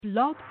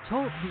Blog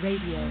Talk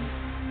Radio.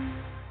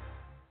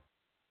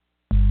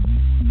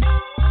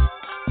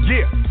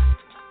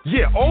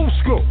 Yeah, old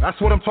school. That's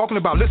what I'm talking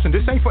about. Listen,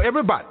 this ain't for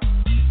everybody.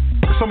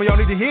 But some of y'all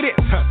need to hear this.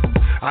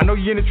 I know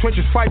you're in the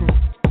trenches fighting,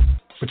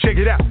 but check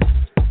it out.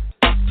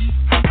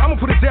 I'm gonna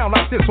put it down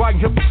like this so I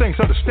can help you saints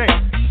understand.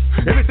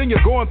 Everything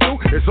you're going through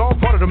is all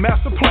part of the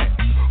master plan.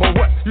 Or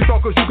what? You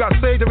thought cause you got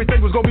saved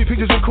everything was gonna be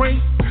peaches and cream?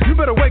 You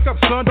better wake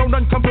up, son. Don't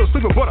nothing come to a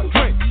sleeper but a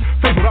dream.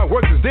 Faith without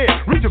works is dead.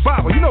 Read your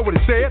Bible, you know what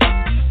it said.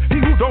 He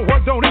who don't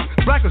work don't eat.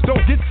 Slackers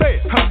don't get fed.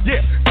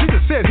 Yeah,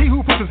 Jesus said he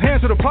who puts his hand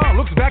to the plow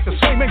looks back the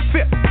same ain't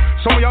fit.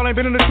 Some of y'all ain't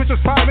been in the trenches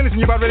 5 minutes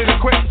and you about ready to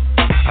quit.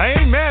 I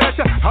ain't mad at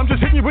ya, I'm just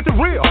hitting you with the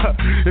real.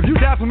 If you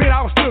died for me and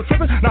I was still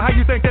tripping, now how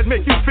you think that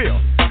make you feel?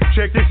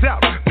 Check this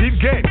out, deep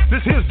game, this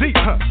here's deep.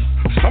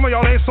 Some of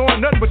y'all ain't sawing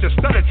nothing but you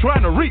studied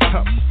trying to reach.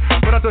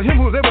 But after him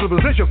who is able to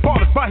position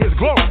faultless by his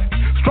glory.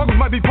 Struggles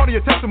might be part of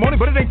your testimony,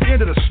 but it ain't the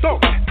end of the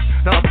story.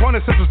 Now the point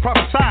is since was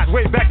prophesied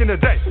way back in the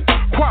day.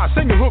 Choir,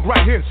 sing your hook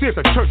right here and see if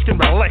the church can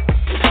relate.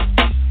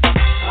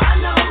 I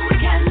know we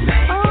can make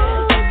it.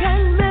 Oh, we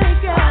can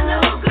make it. I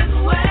know good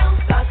and well.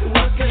 God can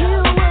work it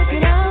out. He'll work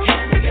it out.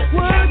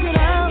 Work it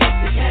out.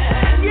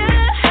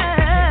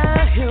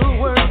 Yeah, he'll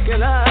work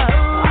it out.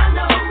 I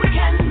know we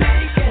can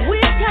make it.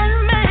 We can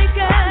make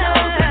it. I know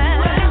good and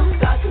well.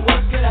 God can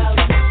work it out.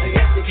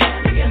 Yes, he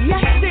can.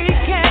 Yes, he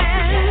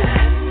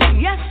can.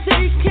 Yes,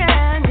 he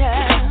can.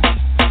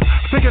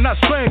 Thinking not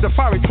strange, the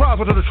fiery trials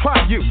are to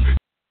try you.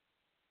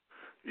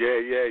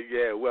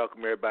 Yeah.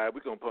 Welcome, everybody.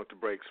 We're going to pump the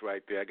brakes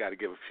right there. I got to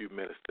give a few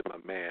minutes to my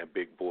man,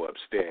 Big Boy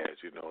upstairs.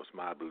 You know, it's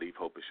my belief,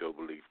 hope it's your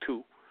belief,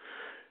 too.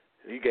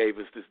 He gave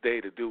us this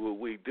day to do what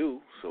we do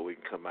so we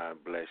can come out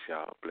and bless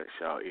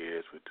y'all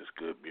ears with this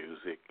good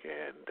music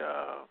and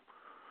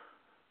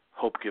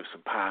hope give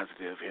some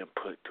positive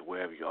input to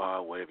wherever you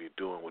are, whatever you're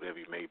doing, whatever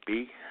you may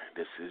be.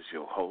 This is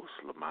your host,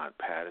 Lamont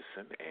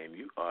Patterson, and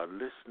you are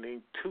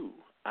listening to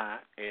I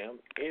Am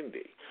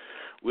Indi.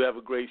 We have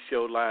a great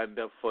show lined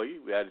up for you.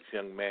 We have this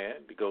young man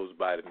that goes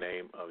by the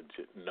name of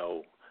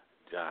No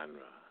Genre.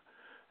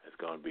 That's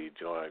going to be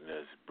joining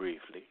us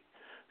briefly.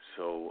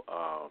 So,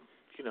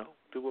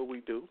 do what we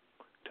do.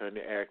 Turn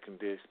the air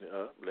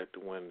conditioner up, let the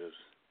windows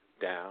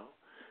down,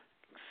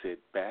 sit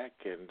back,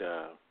 and,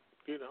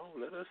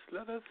 let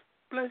us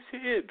bless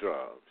your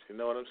eardrums. You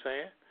know what I'm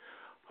saying?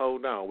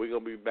 Hold on. We're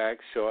going to be back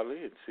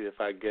shortly and see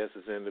if our guest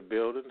is in the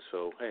building.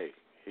 So, hey,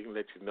 he can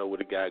let you know what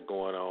he got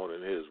going on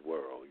in his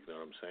world. You know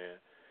what I'm saying?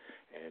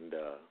 And this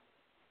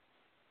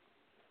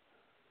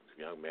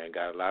young man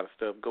got a lot of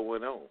stuff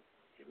going on,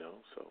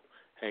 so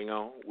hang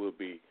on. We'll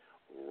be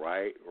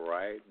right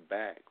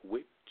back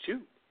with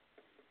you.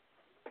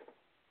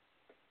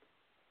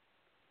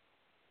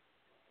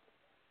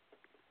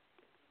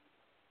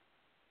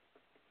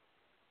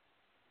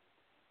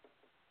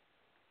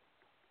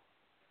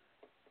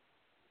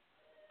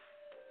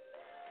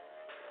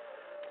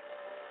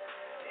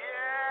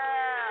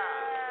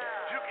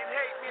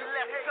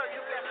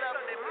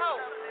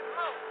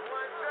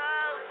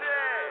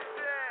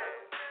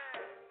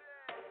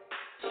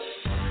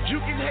 You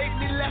can hate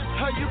me less,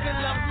 or you can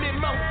love me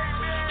more.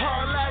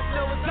 All I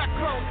know is I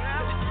grow.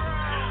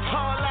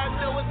 All I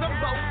know is I'm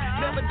both.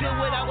 Never did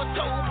what I was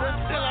told, but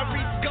still I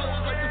reach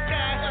goals like the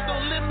sky has no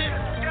limit.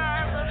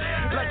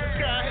 Like the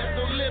sky has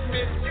no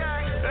limit.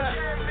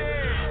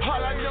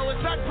 All I know is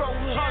I grow.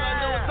 All I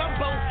know is I'm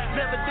both.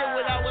 Never did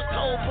what I was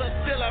told, but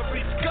still I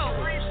reach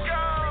goals.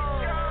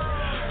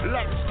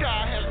 Like the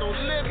sky has no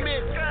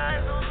limit.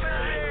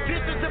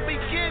 This is the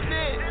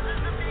beginning.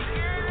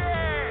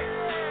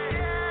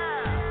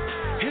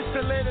 It's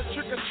the latest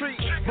trick or treat,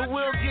 but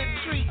we'll get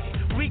treat.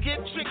 We get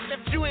tricked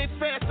if you ain't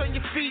fast on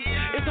your feet.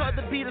 It's hard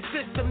to beat a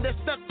system that's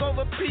stuck on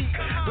repeat.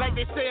 Like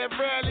they say at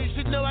Bradley's,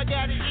 you know I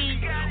gotta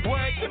eat.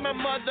 Word to my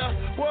mother,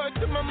 word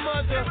to my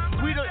mother.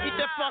 We don't eat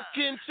that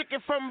fucking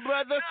chicken from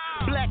brothers.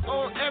 Black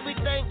on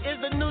everything is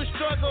a new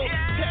struggle.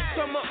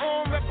 Tax on my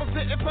own,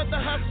 representing for the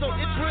hustle.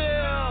 It's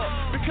real,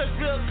 because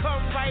real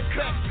come right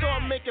back. So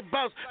I make it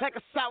bounce like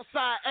a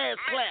Southside ass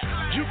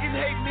clap. You can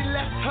hate me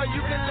less, or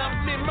you can love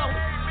me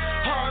more.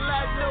 All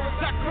I know is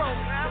I grow.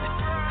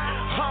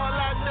 All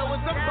I know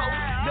is I'm both.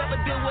 Never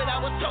did what I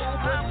was told,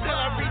 but still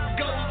I reach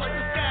goals like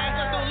the sky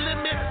has no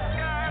limit.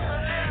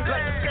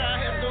 Like the sky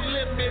has no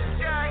limit.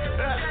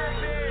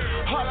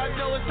 All I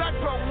know is I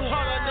grow.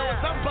 All I know is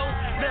I'm both.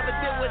 Never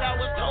did what I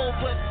was told,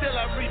 but still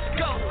I reach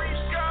goals.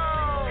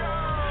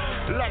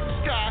 Like the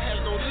sky has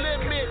no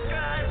limit.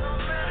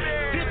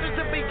 This is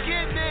the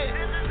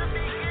beginning.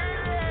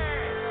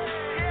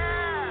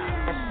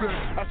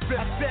 I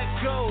set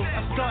goals,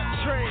 I start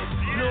trends,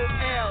 no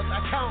L's, I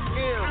count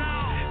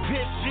M's.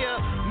 This year,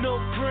 no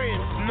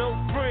friends,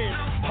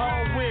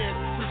 all wins.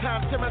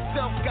 Sometimes to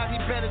myself, got me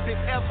better than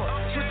ever.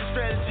 Switch the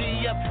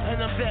strategy up,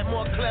 and I'm that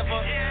more clever.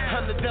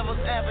 I'm the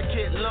devil's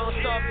advocate, Lone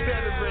Star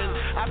veteran.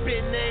 I I've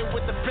been named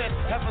with the best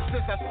ever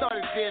since I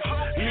started this.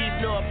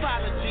 Leave no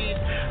apologies.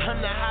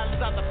 I'm the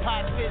hottest out the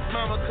pot, fit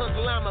mama, cause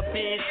llama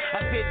beans. I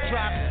spit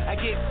drops, I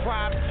get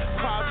props,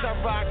 crowds I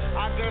rock.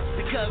 I guess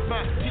because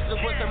my teachers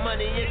was the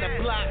money in the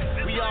block.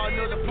 We all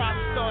know the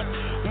problem starts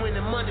when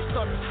the money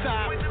starts to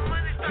stop.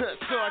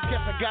 So I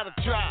guess I gotta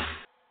drop.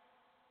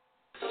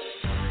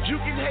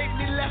 You can hate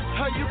me less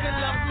or you can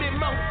love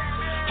me more.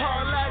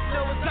 All I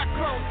know is I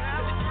grow.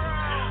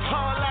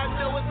 All I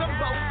know is I'm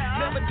both.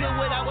 Never did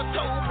what I was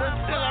told, but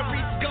still I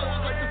reach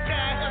goals like the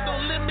sky has no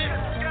limit.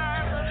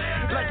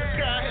 Like the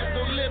sky has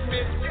no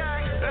limit.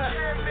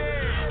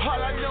 All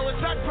I know is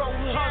I grow.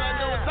 All I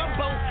know is I'm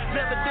both.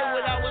 Never did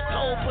what I was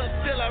told, but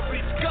still I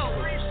reach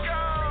goals.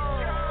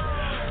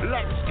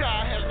 Like the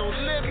sky has no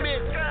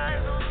limit.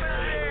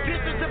 This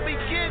is the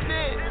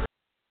beginning.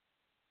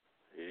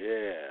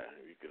 Yeah,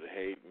 you could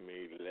hate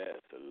me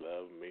less or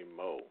love me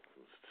more.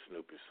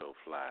 Snoopy's so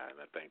fly,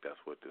 and I think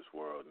that's what this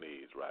world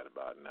needs right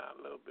about now,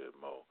 a little bit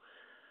more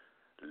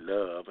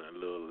love and a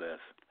little less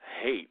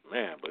hate,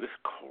 man. But it's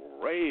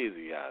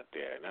crazy out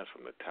there, and that's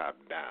from the top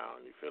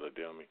down. You feel it,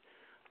 Dummy?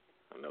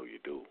 I know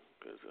you do,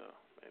 because,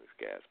 man, it's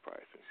gas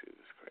price and shit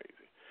is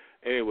crazy.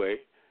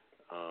 Anyway,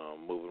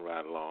 moving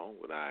right along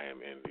with I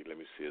Am Indi. Let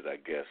me see as I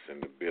guess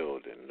in the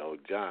building. No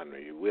genre,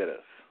 you with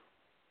us?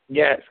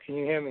 Yes, can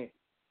you hear me?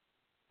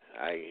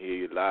 I can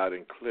hear you loud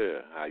and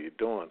clear. How you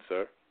doing,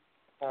 sir?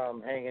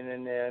 Hanging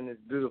in there in this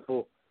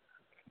beautiful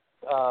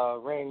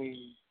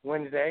rainy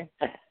Wednesday.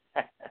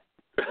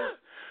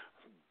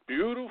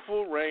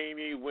 Beautiful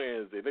rainy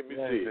Wednesday. Let me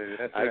see.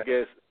 That's I right.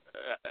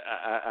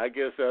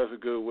 guess that's a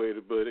good way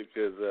to put it,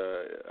 because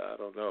I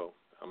don't know.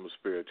 I'm a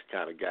spiritual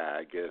kind of guy.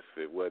 I guess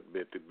it wasn't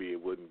meant to be,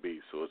 it wouldn't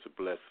be. So it's a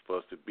blessing for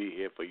us to be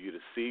here for you to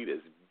see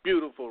this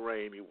beautiful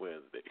rainy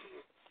Wednesday.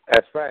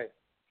 That's right.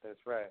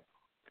 That's right.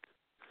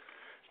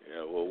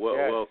 Yeah, well,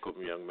 yes.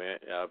 Welcome, young man.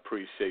 I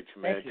appreciate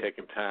you, man,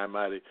 taking time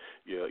out of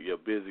your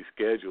busy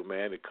schedule,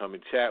 man, to come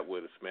and chat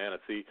with us, man. I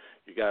see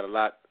you got a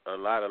lot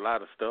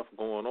of stuff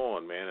going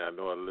on, man. I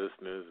know our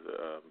listeners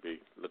be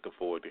looking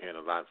forward to hearing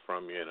a lot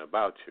from you and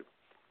about you.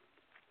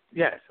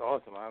 Yes,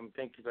 awesome.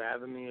 Thank you for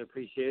having me. I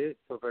appreciate it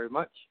so very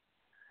much.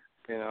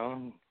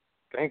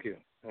 Thank you.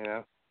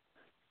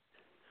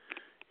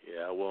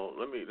 Yeah, well,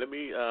 let me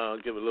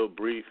give a little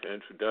brief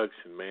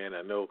introduction, man.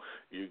 I know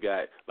you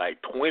got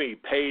like 20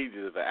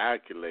 pages of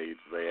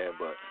accolades, man,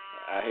 but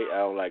I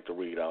don't like to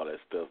read all that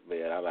stuff,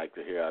 man. I like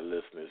to hear our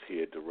listeners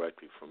hear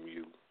directly from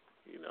you.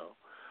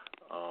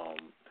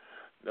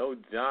 No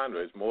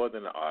genre is more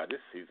than an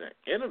artist. He's an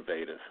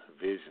innovative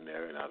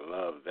visionary, and I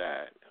love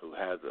that. Who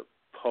has a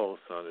pulse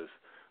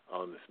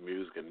on this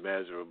music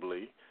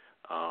immeasurably.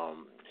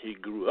 He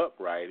grew up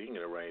writing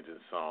and arranging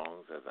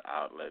songs as an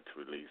outlet to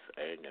release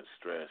anger and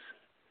stress.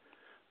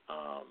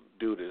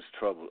 Due to his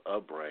troubled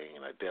upbringing,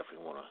 and I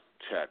definitely want to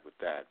chat with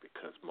that,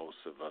 because most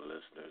of our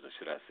listeners, or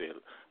should I say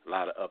a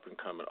lot of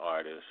up-and-coming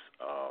artists,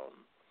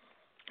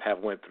 have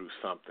went through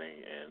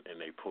something, and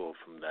they pull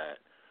from that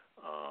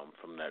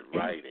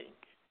writing.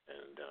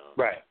 And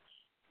right.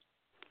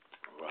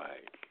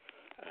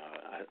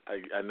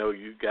 I know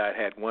you guys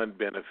had one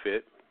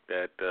benefit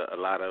that a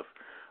lot of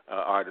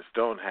artists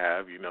don't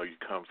have. You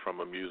come from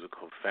a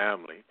musical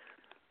family.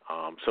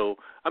 So,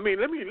 I mean,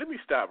 let me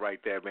stop right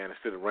there, man,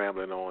 instead of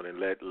rambling on, and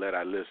let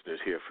our listeners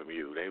hear from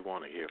you. They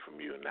want to hear from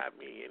you and not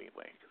me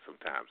anyway, 'cause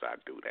sometimes I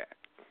do that.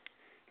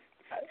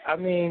 I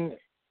mean,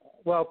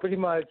 well, pretty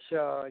much,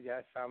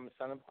 yes, I'm a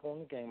son of Kool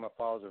and the Gang. My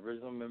father's an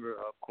original member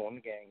of Kool and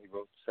the Gang. He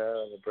wrote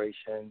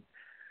Celebration,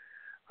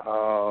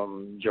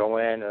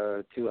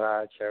 Joanna, Too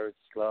High, Cherish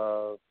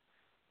Love.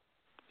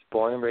 He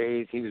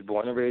was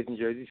born and raised in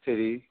Jersey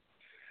City.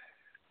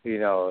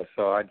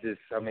 So I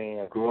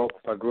grew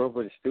up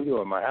with a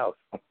studio in my house.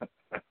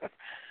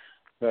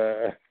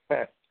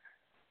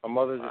 My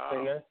mother's a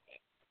singer.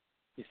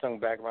 She sung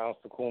backgrounds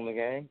for Kool and the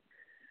Gang.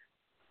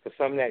 For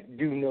some that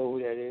do know who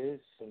that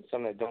is, and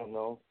some that don't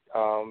know,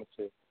 it's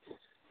a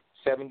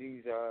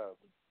 70s.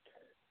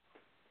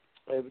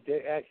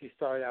 They actually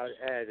started out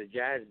as a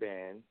jazz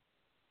band,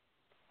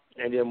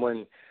 and then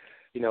when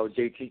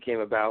JT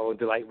came about, or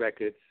Delight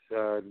Records,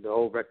 the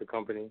whole record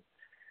company.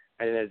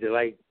 And as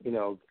Delight,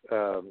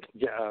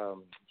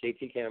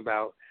 JT came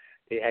about,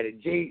 they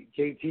added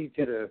JT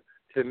to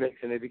the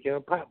mix, and they became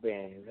a pop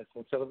band. That's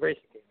when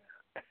Celebration came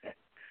out.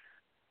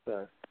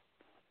 So,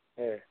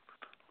 yeah.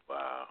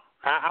 Wow.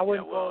 I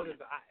wouldn't call it.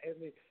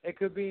 It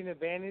could be an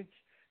advantage,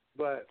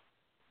 but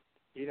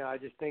I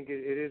just think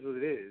it is what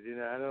it is.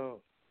 I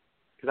don't,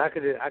 because I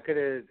could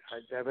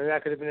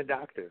have been a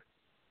doctor.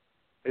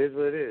 It is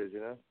what it is.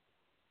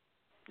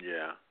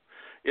 Yeah.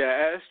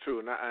 Yeah, that's true,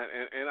 and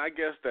I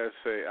guess I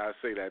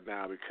say that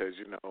now because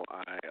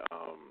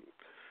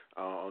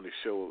on the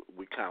show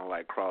we kind of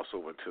like cross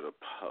over to the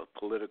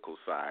political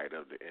side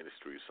of the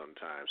industry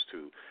sometimes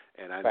too,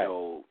 and I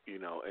know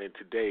in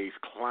today's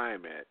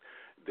climate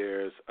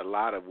there's a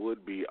lot of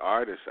would-be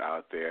artists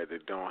out there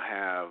that don't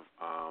have,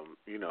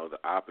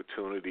 the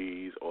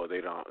opportunities, or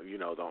they don't,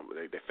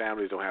 their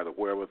families don't have the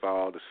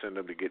wherewithal to send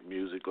them to get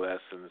music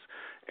lessons,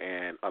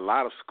 and a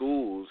lot of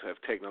schools have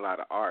taken a lot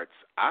of arts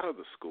out of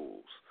the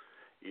schools.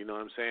 You know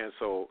what I'm saying?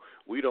 So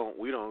we don't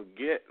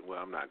get. Well,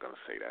 I'm not going to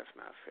say that's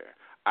not fair.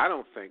 I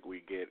don't think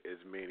we get as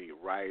many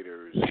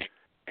writers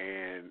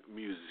and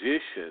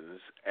musicians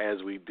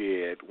as we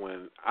did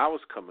when I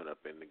was coming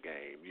up in the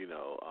game.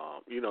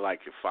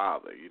 Like your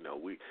father.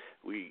 We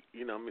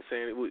what I'm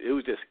saying, it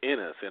was just in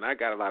us, and I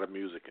got a lot of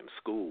music in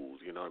schools.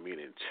 You know what I mean?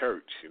 In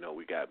church,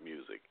 we got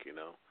music. So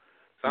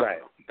I don't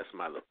know. That's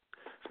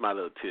my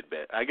little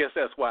tidbit. I guess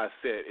that's why I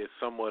said it's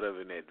somewhat of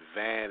an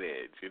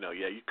advantage.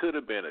 Yeah, you could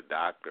have been a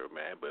doctor,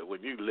 man, but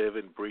when you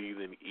living,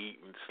 breathing,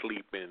 eating,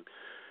 sleeping,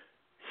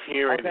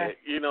 hearing it,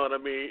 you know what I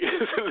mean?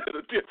 It's a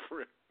little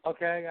different.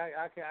 Okay,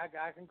 I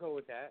can go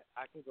with that.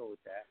 I can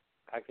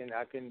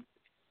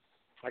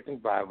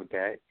vibe with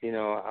that.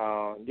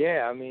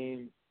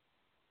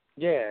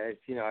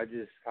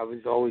 I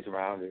was always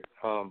around it.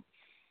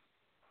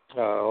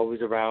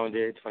 Always around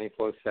it,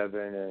 24/7,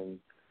 and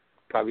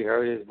probably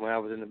heard it when I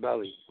was in the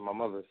belly of my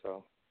mother.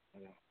 So.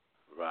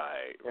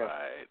 Right,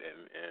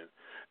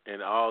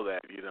 and all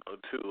that,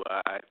 too.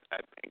 I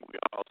think we're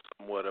all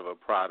somewhat of a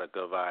product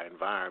of our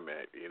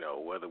environment,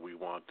 whether we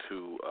want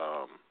to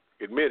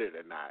admit it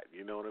or not.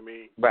 You know what I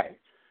mean? Right.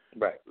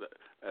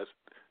 That's,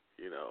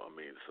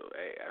 so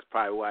hey, that's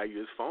probably why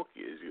you're as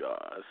funky as you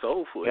are, as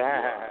soulful as you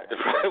are.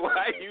 That's probably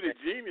why you're the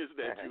genius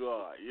that you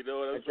are. You know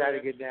what I'm saying? I try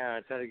to get down.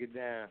 I try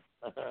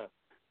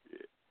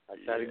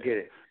to get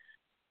it.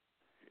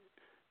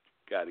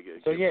 Got to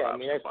get. So yeah,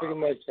 that's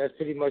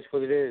pretty much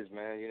what it is,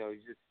 man.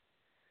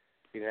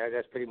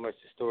 That's pretty much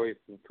the story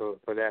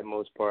for that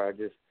most part.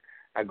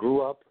 I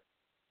grew up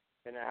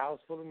in a house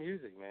full of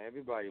music, man.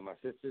 Everybody, my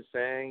sister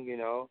sang,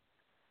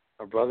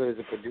 my brother is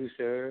a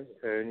producer,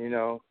 and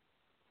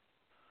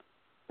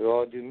we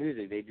all do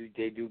music.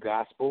 They do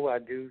gospel. I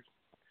do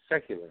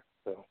secular.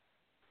 So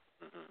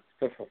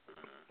different.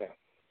 Yeah.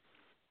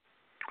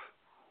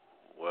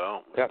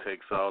 Well, it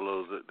takes all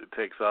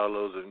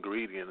those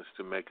ingredients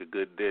to make a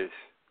good dish.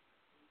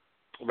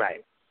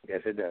 Right.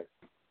 Yes, it does.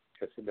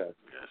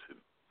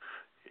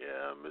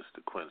 Yeah,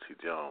 Mr. Quincy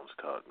Jones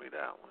taught me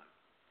that one.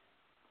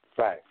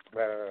 Right.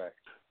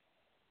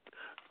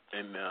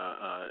 And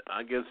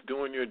I guess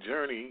during your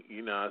journey,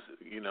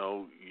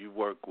 you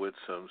work with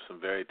some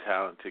very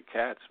talented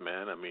cats,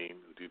 man. I mean,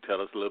 do you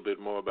tell us a little bit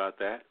more about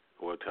that?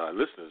 Or tell our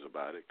listeners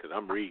about it, because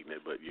I'm reading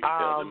it, but you can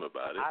tell them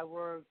about it. I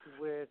worked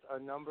with a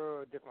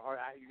number of different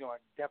artists. I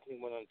definitely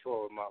went on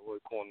tour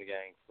with Kool and the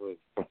Gang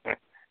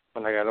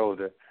when I got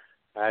older.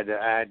 I had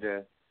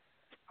the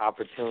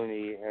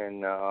opportunity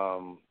and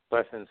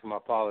blessings from my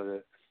father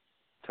to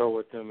tour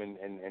with them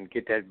and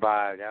get that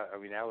vibe.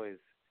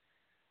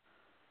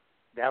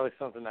 That was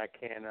something I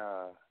can't.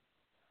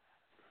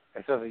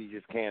 That's something you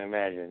just can't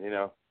imagine,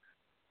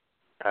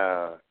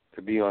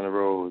 to be on the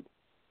road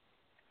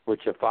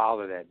with your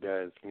father that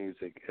does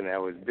music, and that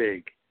was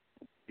big,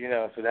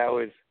 so that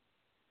was,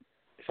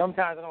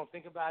 sometimes I don't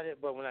think about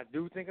it, but when I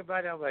do think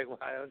about it, I'm like, wow,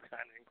 that was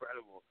kind of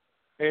incredible.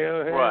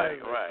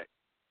 Right.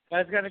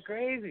 That's kind of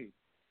crazy.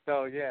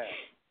 So, yeah,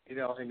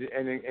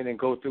 and then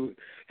go through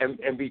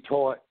and be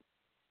taught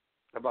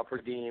about per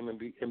diem and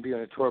be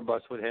on a tour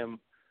bus with him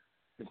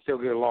and still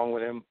get along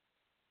with him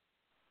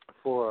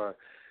for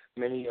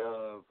many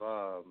of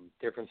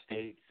different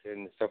states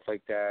and stuff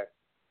like that.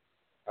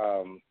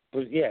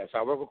 But yeah, so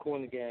I work with Kool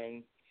and the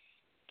Gang.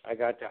 I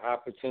got the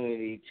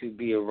opportunity to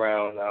be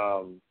around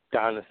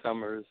Donna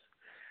Summers.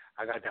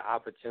 I got the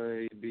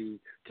opportunity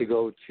to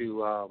go to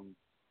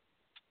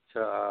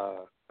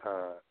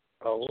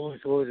what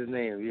was his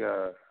name?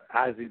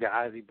 Isley,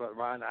 but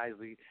Ron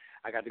Isley.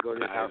 I got to go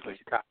to his house in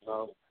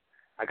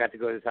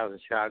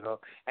Chicago.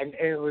 And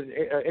it was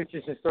an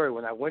interesting story.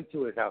 When I went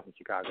to his house in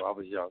Chicago, I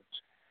was young,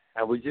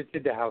 and we just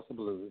did the House of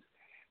Blues.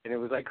 And it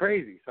was like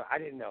crazy. So I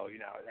didn't know,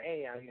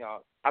 hey,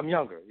 I'm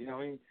younger, you know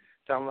what I mean?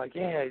 So I'm like,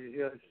 yeah,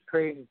 it's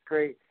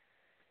great.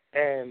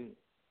 And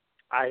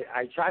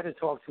I tried to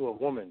talk to a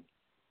woman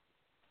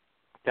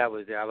that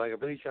was there. I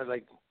really tried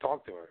to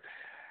talk to her.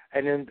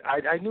 And then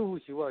I knew who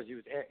she was. She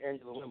was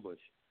Angela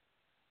Wimbush.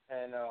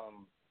 And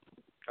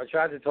I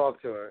tried to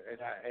talk to her,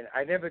 and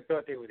I never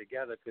thought they were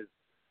together because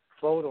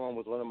Float On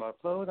was one of my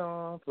Float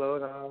On.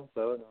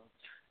 That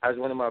was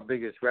one of my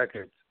biggest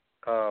records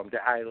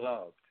that I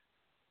loved.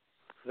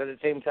 But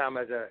at the same time,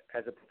 as a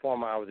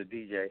performer, I was a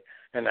DJ,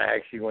 and I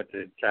actually went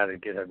to try to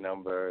get her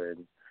number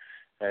and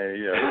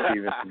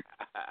even.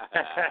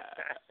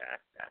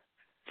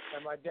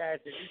 And my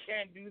dad said, "You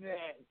can't do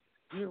that.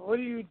 What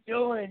are you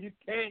doing? You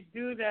can't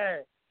do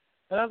that."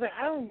 And I was like,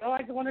 "I don't know.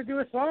 I just want to do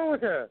a song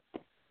with her.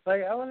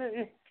 I want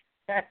to.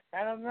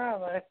 I don't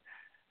know.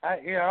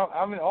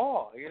 I'm in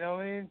awe. You know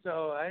what I mean?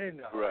 So I didn't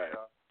know. Right.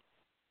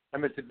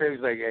 And Mr. Big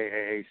was like,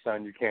 hey,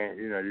 son, you can't,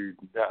 you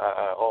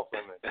off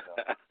limits.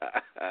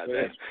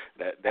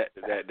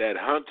 That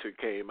hunter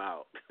came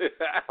out.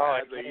 Oh,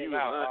 it came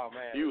out. Oh,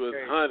 man. You was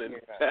hunting.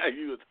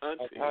 You was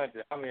hunting.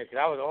 I mean, 'cause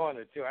I was on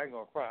it, too. I ain't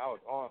going to front. I was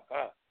on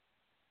her.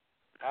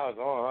 I was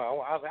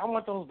like, I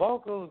want those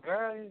vocals,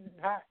 girl.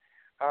 Hot.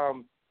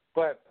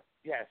 But,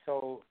 yeah,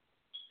 so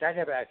that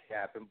never actually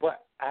happened.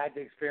 But I had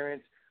the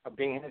experience of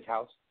being in his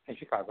house in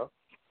Chicago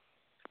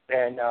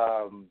and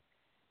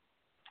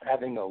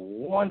having a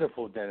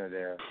wonderful dinner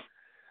there.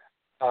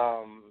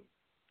 I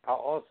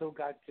also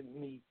got to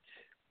meet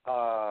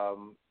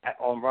on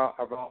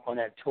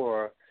that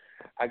tour.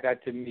 I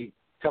got to meet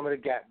some of the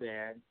Gap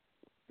Band,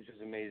 which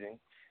was amazing.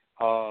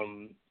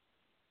 And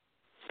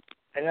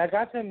I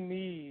got to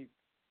meet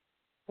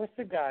what's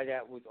the guy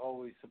that was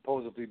always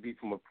supposedly be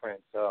from a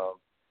Prince?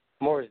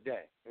 Morris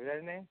Day. Is that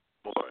his name?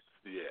 Morris.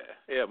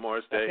 Yeah,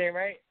 Morris Day. That's it,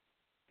 right?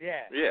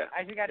 Yeah. Yeah.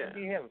 I actually got to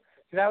meet him.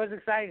 So that was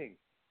exciting.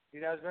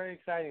 That was very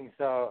exciting.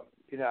 So,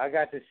 I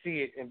got to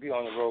see it and be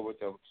on the road with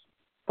them.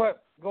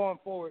 But going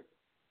forward,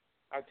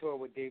 I toured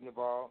with Dave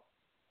Navarro.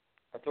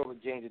 I toured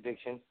with James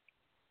Addiction.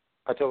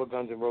 I toured with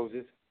Gunz N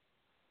Roses.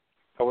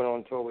 I went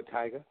on tour with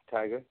Tyga.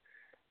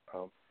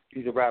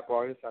 He's a rap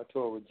artist. I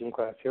toured with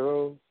Class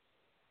Heroes.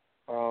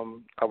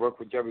 I worked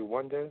with Jerry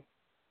Wonda.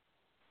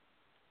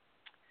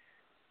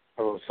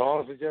 I wrote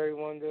songs with Jerry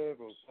Wonda.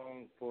 Wrote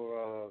songs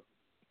for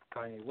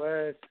Kanye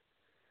West.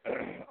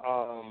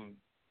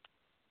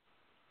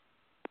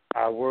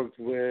 I worked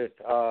with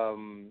oh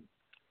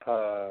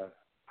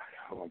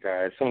my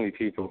God, so many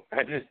people.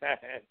 I just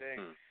had that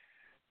thing.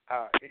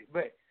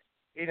 But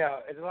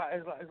it's a lot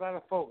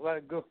of folk, a lot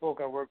of good folk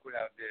I work with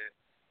out there.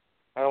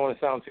 I don't want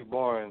to sound too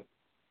boring.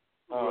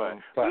 Right.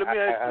 But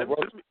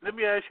let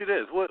me ask you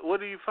this: What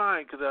do you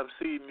find? Because I've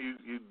seen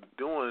you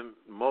doing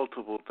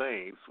multiple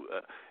things.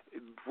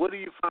 What do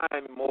you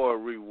find more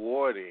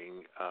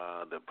rewarding,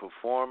 the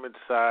performance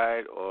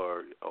side,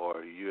 or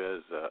you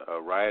as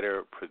a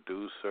writer,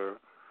 producer,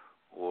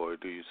 or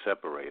do you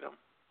separate them?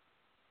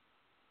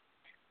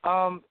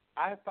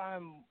 I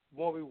find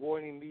more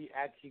rewarding me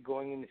actually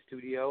going in the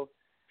studio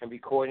and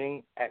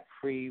recording at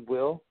free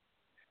will,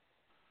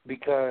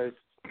 because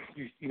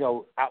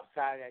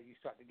outside that you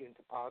start to get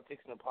into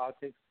politics, and the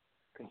politics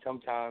can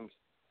sometimes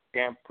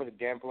put a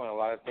damper on a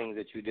lot of things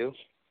that you do.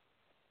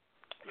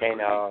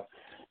 And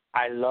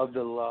I love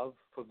the love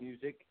for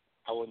music.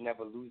 I would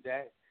never lose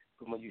that.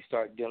 But when you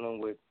start dealing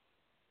with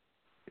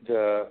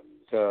the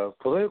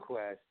political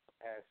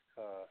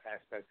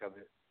aspect of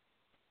it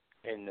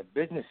and the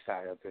business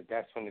side of it,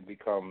 that's when it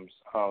becomes,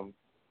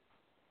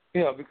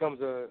 it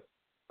becomes a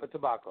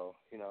tobacco.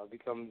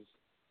 It's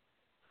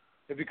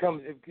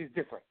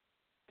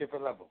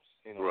different levels.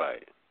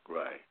 Right.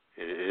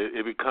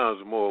 It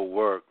becomes more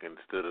work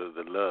instead of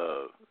the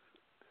love.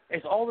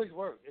 It's always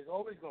work. It's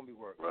always going to be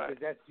work. Right.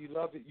 Because you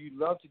love it. You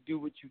love to do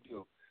what you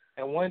do.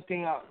 And one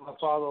thing my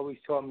father always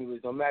taught me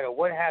was, no matter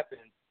what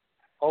happens,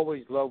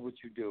 always love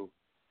what you do.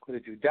 Because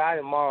if you die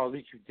tomorrow, at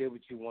least you did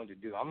what you wanted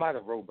to do. I'm not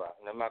a robot,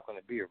 and I'm not going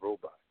to be a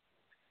robot.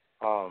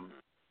 And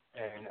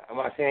I'm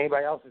not saying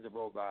anybody else is a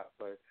robot,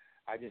 but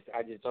I just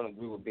don't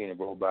agree with being a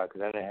robot,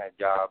 because I done had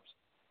jobs,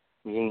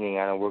 meaning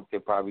I done worked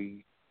at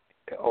probably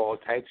all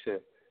types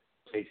of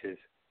places.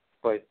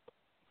 But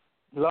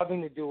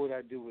loving to do what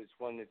I do is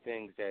one of the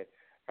things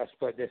that's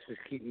what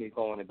keeps me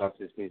going about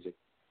this music.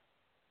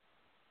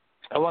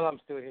 And while I'm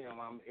still here,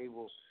 I'm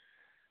able,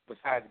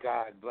 besides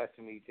God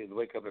blessing me to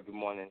wake up every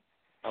morning,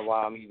 and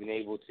while I'm even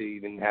able to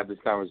even have this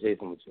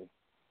conversation with you.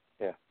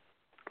 Yeah.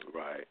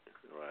 Right.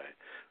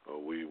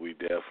 Well, we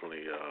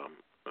definitely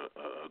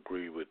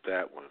agree with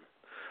that one.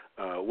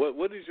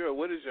 What is your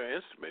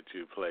instrument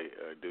you play?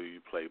 Do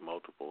you play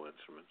multiple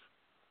instruments?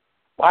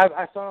 Well,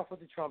 I started off with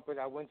the trumpet.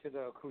 I went to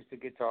the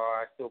acoustic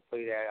guitar. I still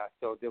play that. I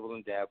still dibble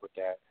and dab with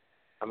that.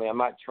 I mean, I'm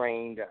not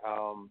trained.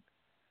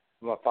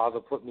 My father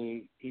put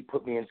me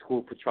in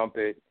school for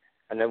trumpet.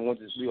 I never went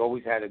to. We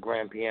always had a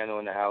grand piano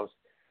in the house.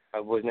 I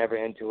was never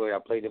into it. I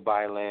played the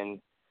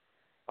violin,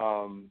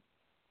 and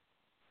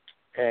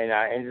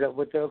I ended up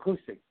with the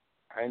acoustic.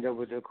 And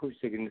the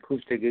acoustic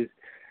is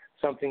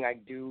something I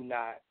do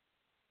not.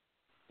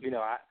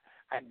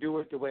 I do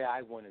it the way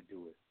I want to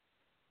do it.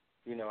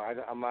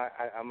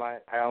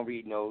 I don't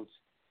read notes,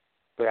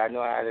 but I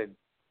know how to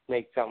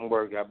make something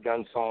work. I've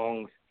done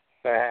songs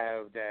that I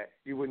have that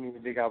you wouldn't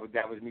even think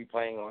that was me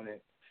playing on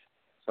it.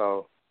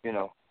 So,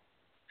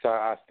 so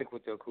I stick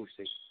with the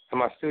acoustic. In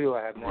my studio,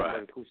 I have nothing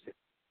but acoustic.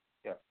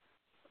 Yeah.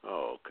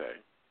 Oh, okay.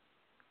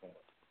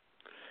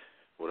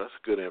 Well, that's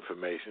good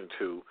information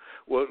too.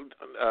 Well,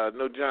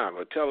 no, John,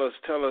 tell us,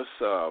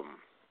 how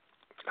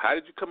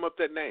did you come up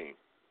with that name?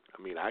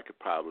 I mean, I could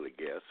probably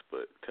guess,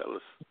 but tell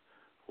us.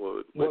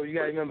 Well, you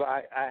got to remember,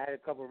 I had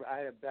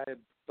a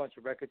bunch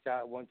of records out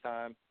at one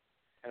time,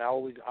 and I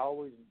was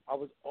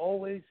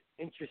always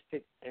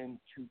interested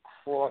into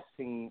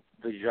crossing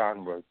the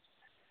genres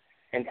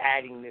and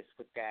adding this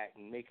with that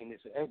and making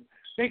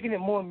it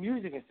more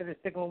music instead of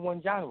sticking with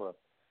one genre.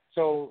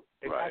 So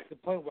it got Right. to the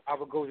point where I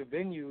would go to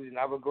venues and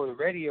I would go to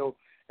radio,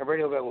 and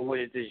radio would be like, well, what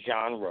is this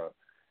genre?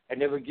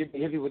 And they would hit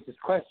me with this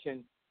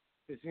question,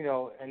 and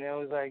it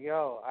was like,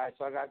 yo, all right,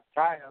 so I got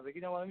tired. I was like,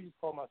 you know what, let me just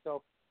call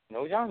myself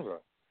No Genre.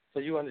 So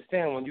you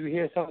understand, when you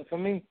hear something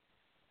from me,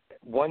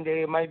 one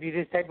day it might be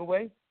this type of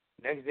way,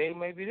 next day it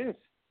might be this.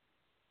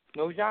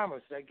 No genre.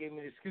 So that gave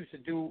me the excuse to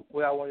do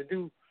what I want to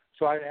do,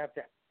 so I didn't have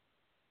to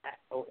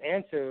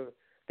answer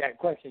that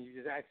question you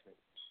just asked me.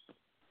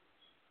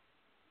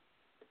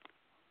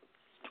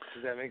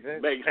 Does that make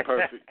sense? Makes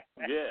perfect.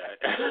 Yeah.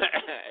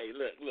 Hey,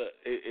 look.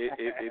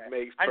 It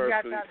makes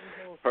perfect.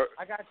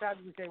 I got time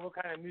to say, what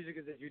kind of music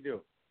is it you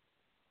do?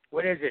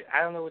 What is it?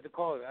 I don't know what to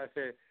call it. I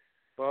said,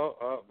 blah,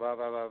 blah,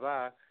 blah,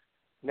 blah.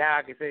 Now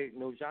I can say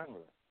no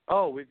genre.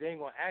 Oh, they ain't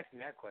going to ask me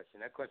that question.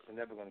 That question's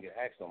never going to get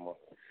asked no more.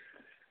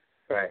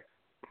 Right.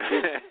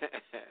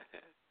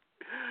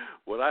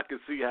 Well, I can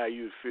see how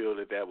you feel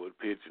that would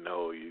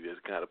pigeonhole you,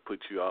 just kind of put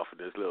you off in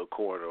this little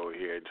corner over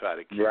here and try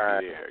to keep you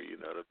there. You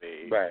know what I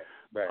mean? Right.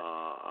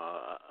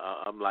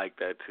 I'm like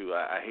that too.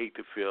 I hate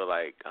to feel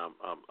like I'm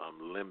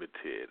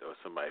limited, or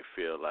somebody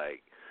feel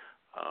like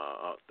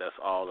that's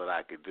all that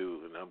I could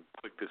do. And I'm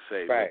quick to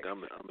say, look,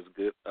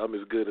 I'm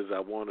as good as I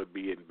want to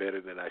be, and better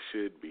than I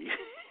should be.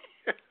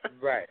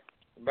 Right.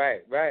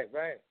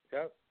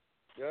 Yep.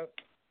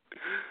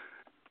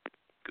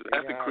 Because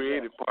that's the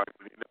creative part,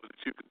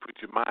 that you can put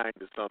your mind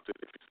to something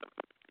if it's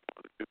something you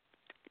want to do.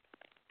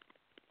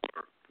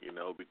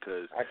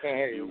 Because I can't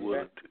hear you. You're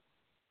willing to.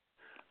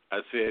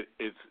 I said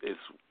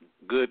it's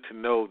good to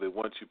know that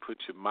once you put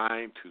your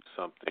mind to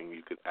something,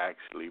 you could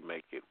actually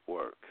make it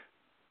work.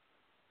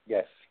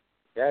 Yes.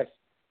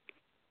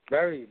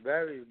 Very,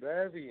 very,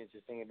 very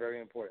interesting and very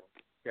important.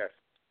 Yes,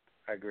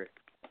 I agree.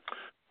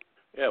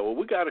 Yeah, well,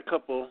 we got a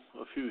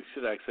few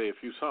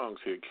songs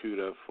here queued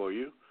up for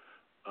you.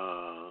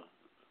 I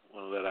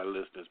want to let our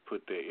listeners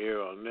put their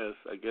ear on this.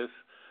 I guess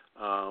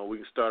we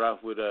can start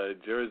off with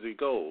Jersey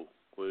Gold.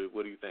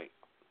 What do you think?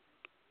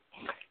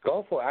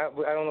 Go for it.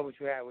 I don't know what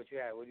you had. What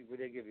did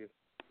they give you?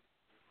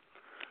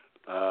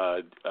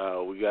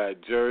 We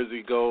got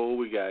Jersey Gold.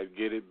 We got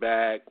Get It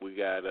Back. We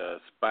got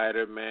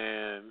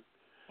Spider-Man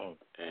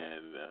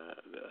and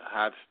the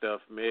Hot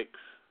Stuff Mix.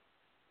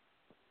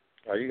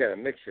 Oh, you got a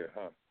mixture,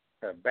 huh?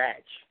 A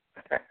batch.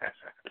 Yeah.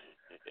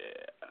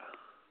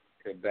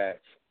 Good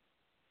batch.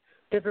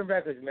 Different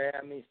records, man.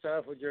 I mean, start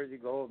off with Jersey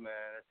Gold, man.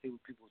 Let's see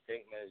what people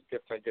think, man. It's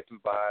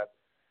different vibe.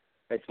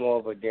 It's more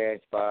of a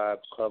dance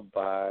vibe, club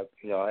vibe.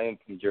 I am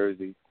from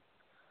Jersey,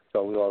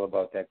 so we're all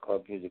about that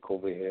club music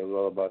over here. We're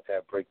all about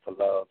that break for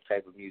love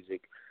type of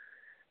music.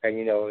 And,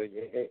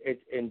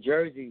 it's in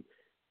Jersey,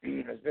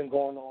 it's been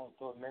going on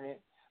for a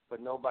minute, but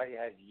nobody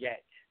has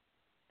yet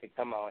to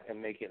come out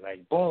and make it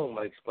like, boom,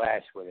 like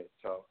splash with it.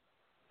 So,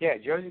 yeah,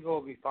 Jersey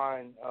Gold will be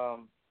fine. A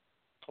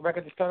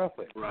record to start off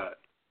with. Right.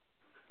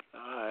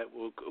 All right.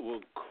 Well,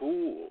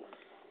 cool.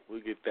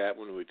 We'll get that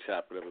when we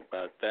chop it up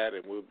about that,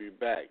 and we'll be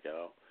back,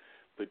 y'all.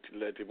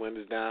 Let your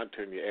windows down,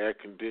 turn your air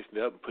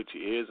conditioner up, and put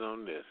your ears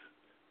on this.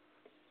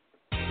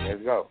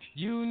 Let's go.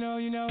 You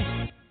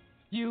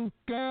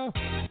girl,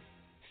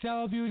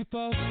 so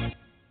beautiful,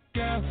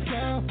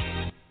 girl,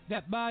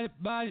 that body,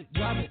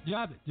 drop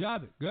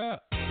it, girl.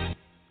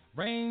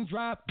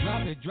 Raindrop,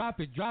 drop it, girl.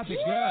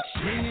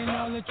 Bringing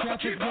all the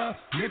traffic, girl.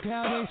 Look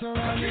how they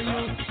surrounding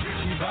you.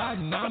 She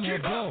riding, I'm her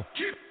bull.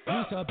 You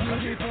so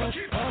beautiful.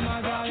 Oh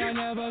my God, I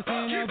never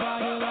seen a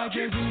body like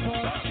this before.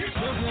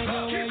 Look at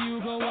the way you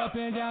go up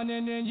and down,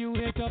 and then you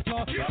hit the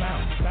floor.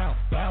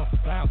 Bounce.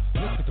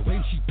 Look at the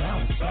way she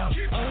bounce.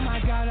 Oh my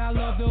God, I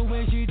love the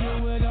way she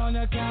do it on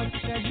the couch.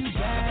 Said you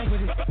dab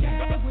with it.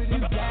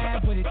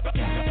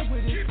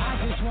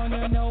 I just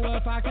wanna know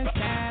if I can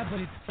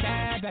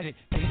stab at it.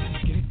 Get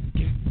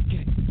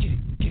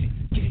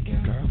it,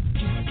 girl.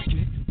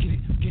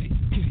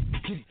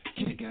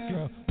 Get it,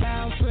 girl.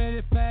 Bounce with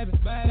it, baby.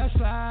 Let's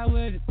fly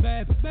with it,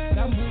 baby.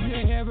 Now move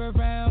your hair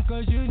around,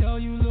 cause you know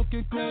you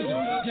looking crazy.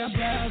 Now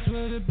bounce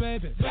with it,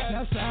 baby.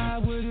 Now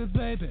slide with it,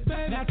 baby.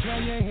 Now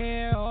turn your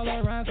hair all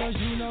around, cause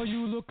you know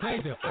you look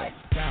crazy.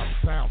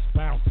 Bounce.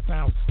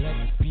 Let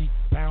the beat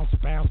bounce.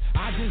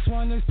 I just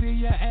wanna see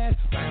your ass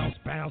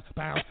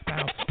bounce.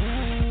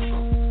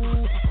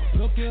 Ooh,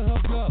 look at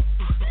her go.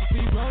 Be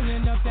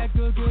rolling up that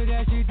good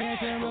as she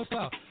dancing real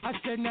slow. I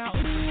said now,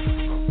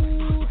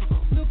 ooh,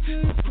 look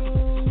at her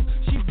go.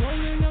 She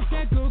rolling up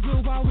that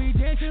good while we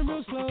dancing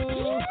real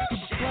slow.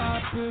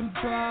 Popping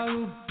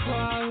bottle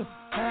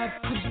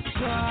after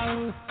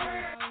bottle.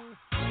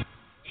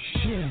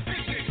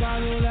 Shit.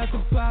 Bottle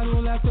after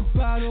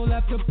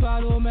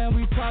bottle, man,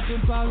 we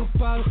popping bottle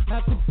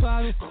after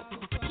bottle.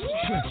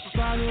 Shit.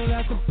 Bottle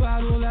after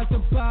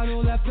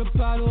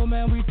bottle,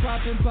 man, we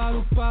popping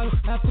bottle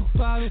after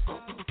bottle.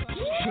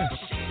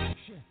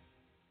 Shit.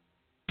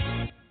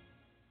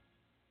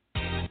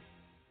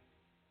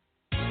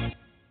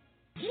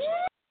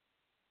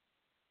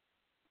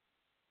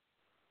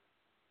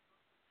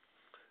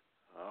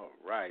 All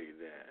righty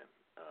then.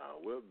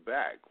 We're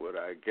back with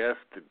our guest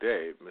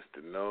today,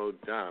 Mr. No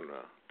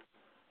Genre.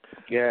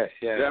 Yes.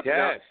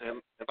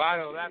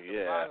 Navarro,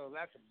 Yeah.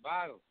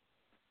 Navarro.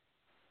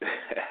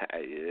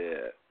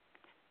 Yeah.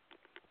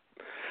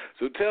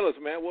 So tell us,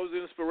 man, what was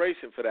the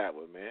inspiration for that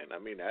one, man? I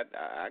mean, I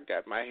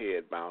got my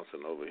head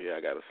bouncing over here.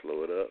 I got to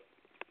slow it up.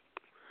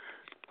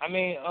 I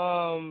mean,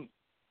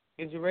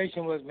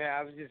 inspiration was, man,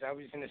 I was just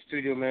in the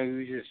studio, man. We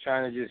were just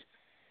trying to just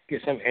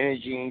get some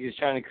energy and just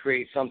trying to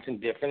create something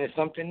different and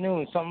something new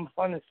and something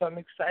fun and something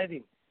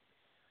exciting.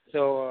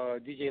 So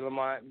DJ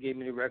Lamont gave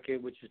me the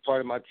record, which is part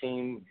of my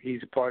team.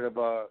 He's a part of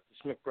the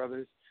Smith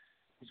Brothers.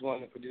 He's one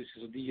of the producers.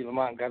 So DJ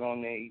Lamont got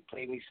on there. He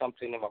played me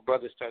something, and my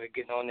brother started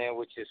getting on there,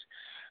 which is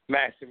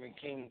Master and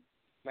King.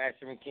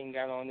 Master and King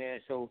got on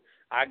there. So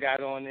I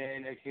got on there,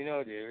 and next thing you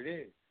know, there it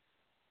is.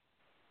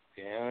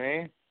 You know what I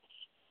mean?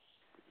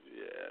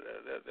 Yeah,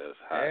 that's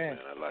hot, man.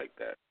 I like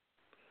that.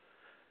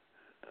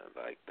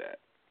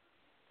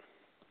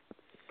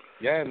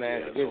 Yeah,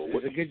 man. Yeah,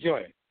 it's a good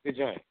joint. Good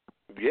joint.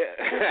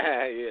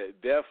 Yeah, yeah,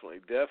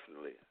 definitely.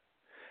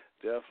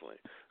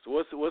 So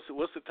what's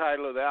the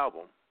title of the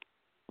album?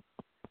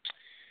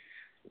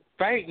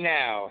 Right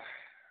now,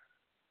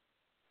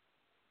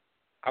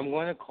 I'm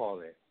going to call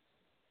it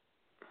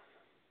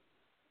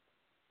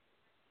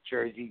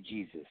Jersey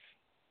Jesus.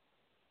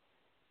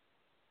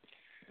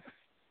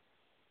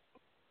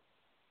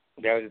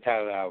 That was the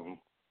title of the album.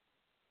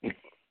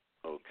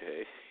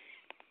 Okay.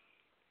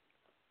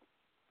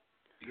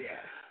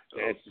 Yeah,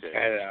 that's the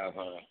title of the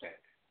album.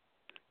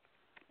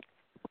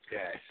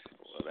 Yes.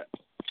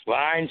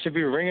 Line should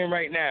be ringing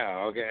right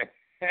now, okay?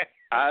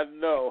 I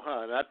know,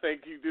 hon. I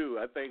think you do.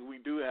 I think we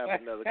do have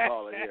another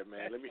caller here,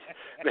 man. Let me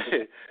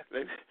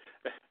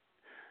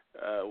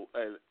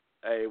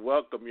hey,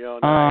 welcome.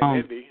 You're on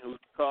Indi. Who's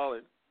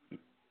calling?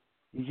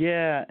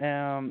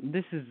 Yeah,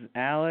 this is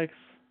Alex.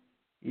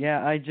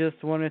 Yeah, I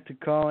just wanted to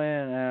call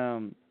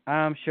in.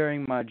 I'm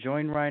sharing my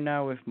joint right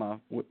now with my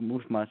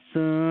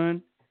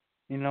son.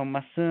 You know,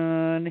 my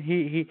son.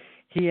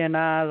 He and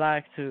I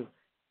like to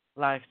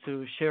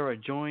share a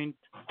joint.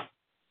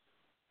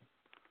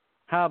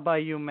 How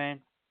about you, man?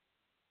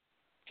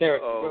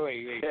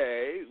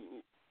 Wait.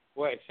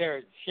 What? Share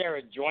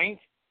a joint?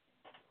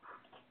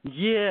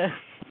 Yeah.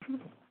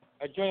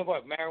 A joint of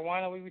what?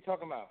 Marijuana? What are we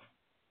talking about?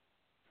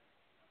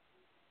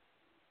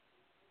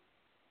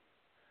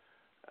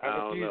 I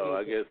don't know.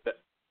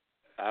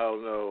 I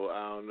don't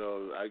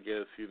know. I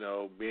guess,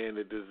 being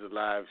that this is a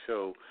live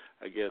show,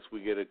 I guess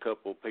we get a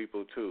couple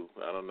people too.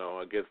 I don't know.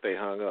 I guess they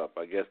hung up.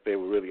 I guess they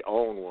were really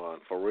on one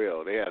for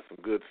real. They had some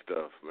good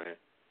stuff, man.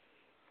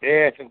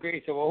 Yeah, some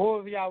great stuff. Well,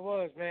 whoever y'all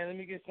was, man, let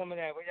me get some of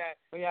that.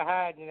 Where y'all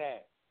hiding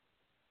at?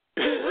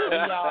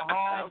 Where y'all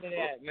hiding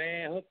at,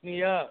 man? Hook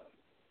me up.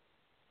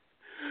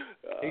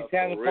 He's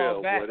having to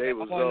call back. Boy, I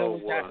want to know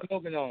what y'all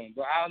smoking on.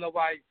 But I don't know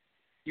why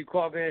you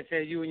called in and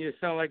said you and your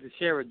son like to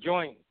share a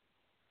joint.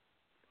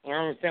 I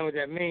don't understand what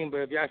that means,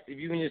 but if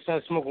you and your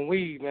son smoking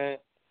weed, man,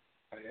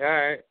 all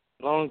right,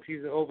 as long as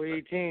he's over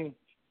 18,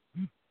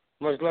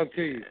 much luck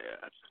to you.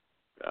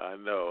 Yeah, I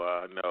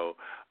know.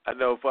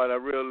 For the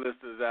real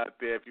listeners out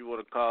there, if you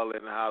want to call in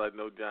and holler,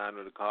 no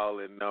genre, the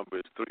call-in number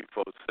is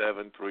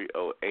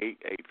 347-308-8747.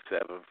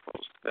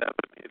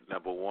 Hit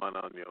number 1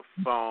 on your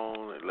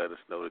phone and let us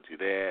know that you're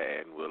there,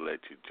 and we'll let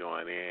you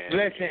join in.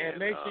 Listen, and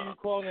make sure you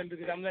call in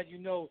because I'm letting you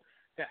know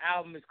the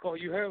album is called.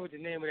 You heard what the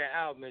name of that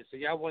album is, so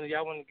y'all want to get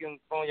on the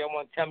phone. Y'all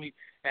want to tell me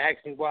and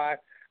ask me why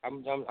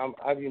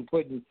I've been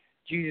putting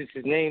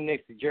Jesus' name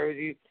next to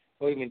Jersey,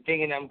 or even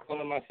thinking I'm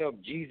calling myself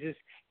Jesus.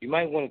 You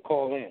might want to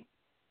call in.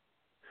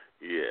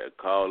 Yeah,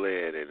 call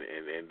in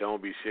and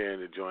don't be sharing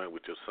the joint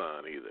with your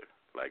son either,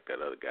 like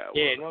that other guy was.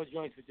 Yeah, no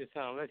joints with your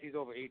son unless he's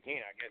over 18.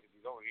 I guess if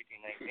he's over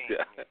 18, 19.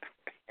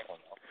 I don't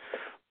know.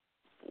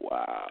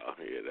 Wow,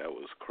 yeah, that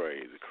was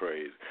crazy.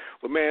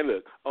 Well, man,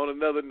 look. On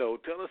another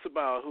note, tell us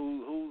about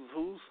who's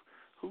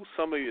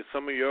some of your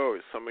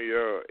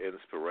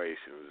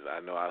inspirations. I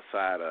know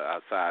outside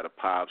of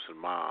pops and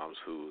moms,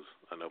 who's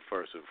I know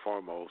first and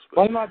foremost. But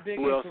one of my big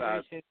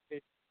inspirations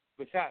is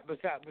one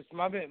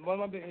of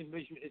my big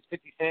inspirations is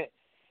 50 Cent.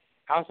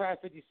 Outside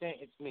of 50 Cent,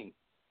 it's me.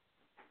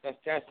 That's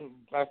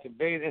the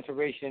biggest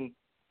inspiration.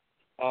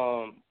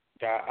 That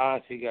I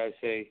honestly gotta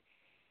say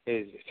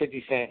is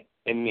 50 Cent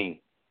and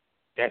me.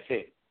 That's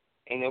it.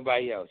 Ain't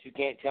nobody else. You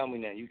can't tell me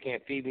nothing. You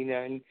can't feed me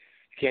nothing.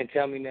 You can't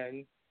tell me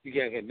nothing. You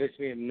can't convince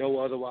me of no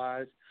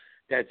otherwise.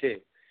 That's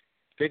it.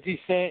 50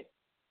 Cent,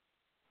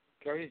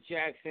 Curtis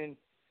Jackson,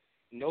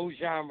 no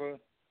genre,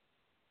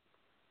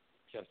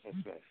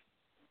 Justin Smith.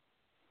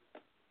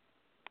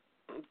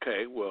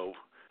 Okay, well,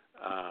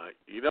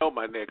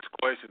 my next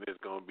question is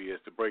going to be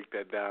to break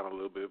that down a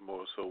little bit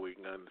more so we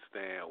can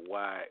understand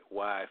why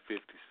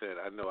 50 Cent.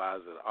 I know I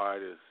was an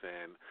artist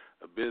and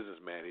a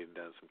businessman. He'd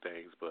done some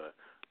things, but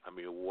I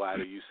mean, why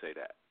do you say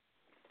that?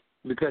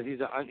 Because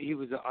he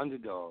was an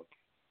underdog,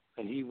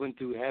 and he went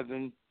through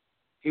heaven.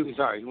 He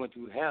went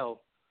through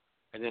hell,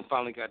 and then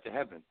finally got to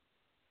heaven,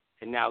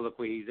 and now look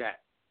where he's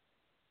at.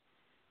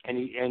 And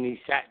he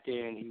sat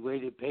there and he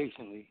waited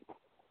patiently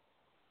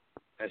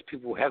as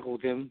people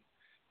heckled him,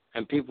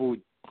 and people,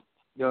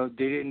 they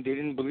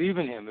didn't believe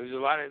in him. It was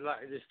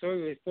the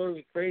story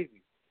was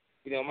crazy.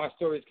 my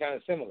story is kind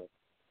of similar.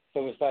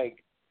 So it's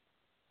like,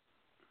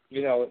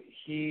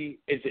 he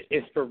is an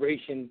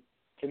inspiration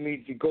to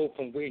me to go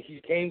from where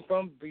he came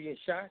from, being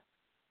shot.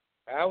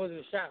 I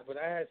wasn't shot, but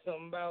I had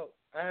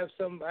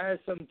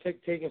something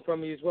taken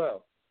from me as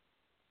well.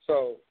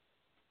 So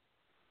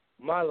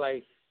my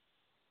life,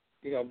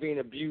 being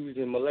abused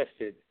and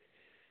molested,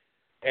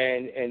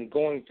 and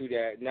going through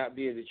that, not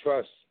being able to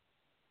trust,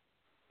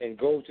 and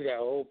go through that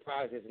whole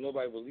process, and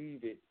nobody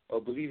believed it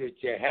or believed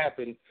it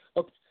happened.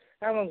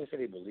 How long did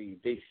they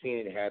believe? They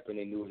seen it happen,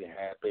 they knew it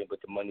happened,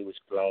 but the money was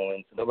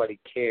flowing, so nobody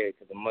cared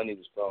because the money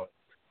was flowing.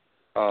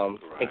 And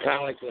kind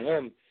of like with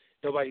him,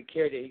 nobody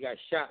cared that he got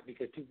shot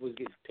because people was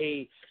getting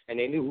paid, and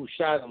they knew who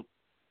shot him,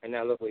 and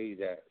now look where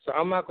he's at. So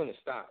I'm not going to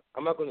stop.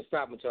 I'm not going to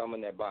stop until I'm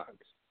in that box,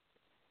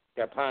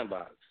 that pine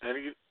box.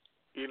 And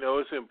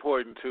it's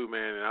important too,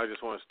 man, and I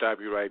just want to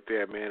stop you right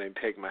there, man, and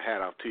take my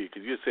hat off to you,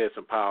 because you said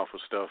some powerful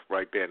stuff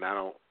right there, and I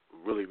don't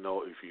really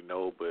know if you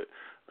know, but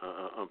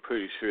I'm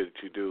pretty sure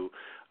that you do.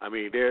 I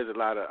mean, there's a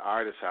lot of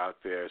artists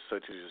out there,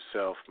 such as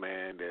yourself,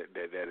 man,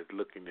 that is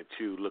looking at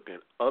you, looking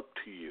up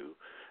to you,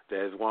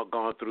 that has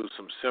gone through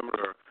some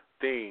similar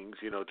things,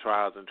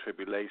 trials and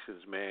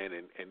tribulations, man,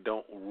 and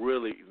don't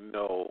really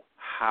know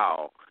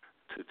how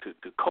to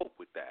cope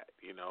with that,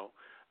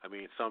 I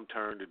mean, some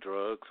turn to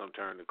drugs, some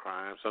turn to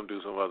crime, some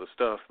do some other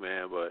stuff,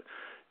 man. But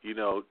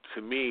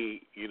to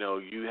me,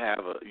 you have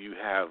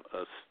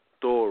a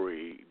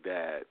story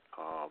that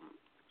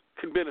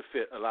can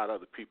benefit a lot of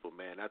other people,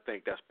 man. I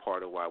think that's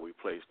part of why we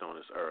placed on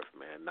this earth,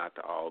 man. Not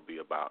to all be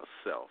about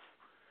self,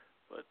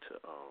 but to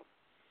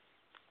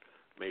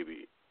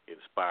maybe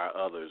inspire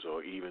others,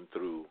 or even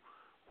through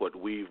what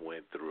we've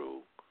went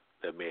through,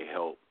 that may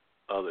help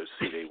others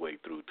see their way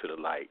through to the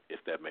light,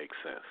 if that makes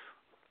sense.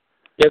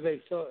 Yeah,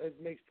 it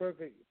makes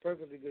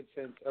perfectly good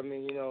sense. I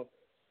mean,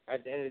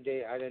 at the end of the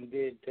day, I done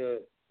did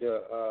the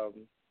drugs,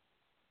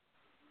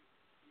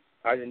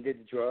 I done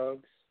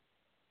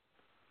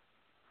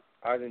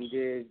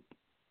did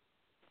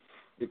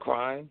the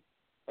crime,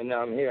 and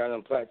now I'm here. I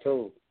done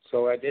plateaued.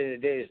 So at the end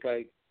of the day, it's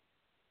like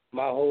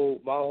my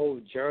whole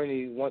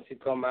journey. Once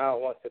it come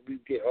out, once we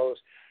get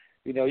host,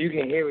 you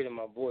can hear it in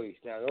my voice.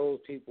 Now those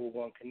people are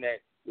gonna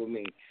connect with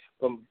me.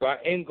 But my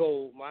end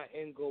goal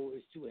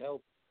is to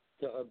help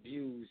the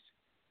abused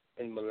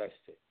and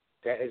molested.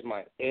 That is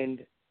my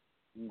end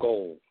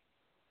goal.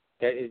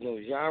 That is no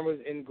genre's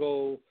end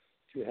goal,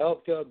 to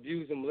help the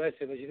abused and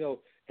molested. As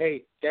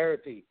hey,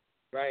 therapy,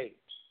 right?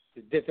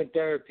 There's different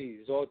therapies.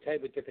 There's all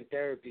type of different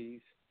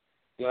therapies.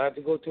 You don't have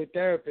to go to a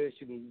therapist.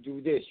 You can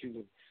do this.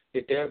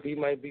 The therapy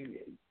might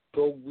be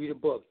go read a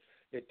book.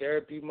 The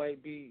therapy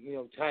might be,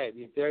 type.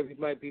 The therapy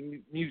might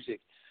be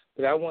music.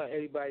 But I want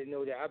everybody to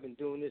know that I've been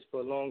doing this for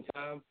a long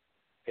time,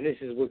 and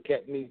this is what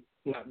kept me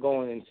not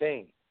going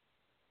insane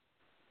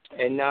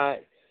and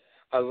not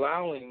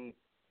allowing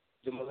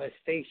the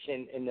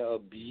molestation and the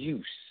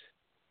abuse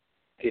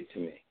get to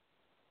me.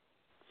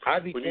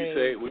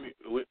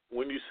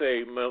 When you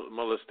say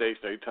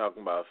molestation, are you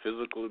talking about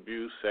physical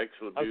abuse,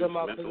 sexual abuse,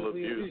 mental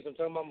abuse? I'm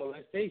talking about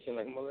molestation,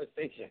 like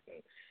molestation.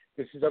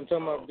 I'm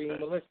talking about being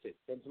molested.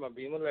 I'm talking about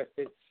being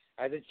molested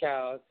as a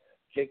child,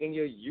 taking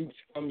your youth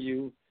from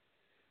you,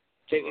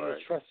 taking the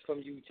trust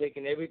from you,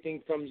 taking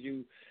everything from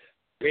you,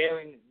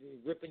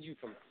 ripping you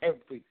from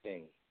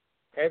everything.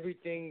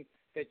 Everything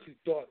that you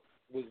thought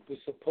was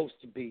supposed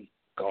to be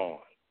gone.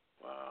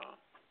 Wow.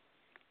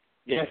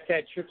 Yes,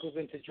 that trickles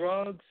into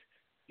drugs.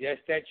 Yes,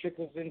 that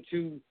trickles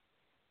into,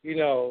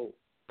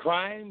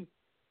 crime.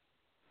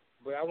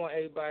 But I want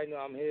everybody to know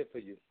I'm here for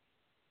you.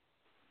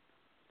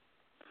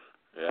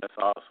 Yeah, that's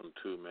awesome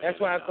too, man. That's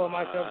why I call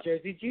myself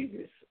Jersey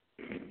Jesus.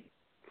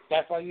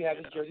 That's why you have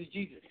the Jersey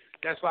Jesus.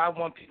 That's why I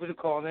want people to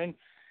call in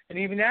and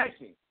even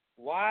ask me,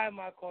 why am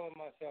I calling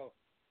myself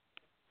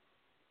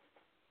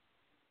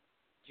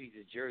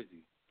Jesus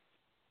Jersey?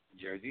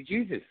 Jersey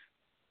Jesus.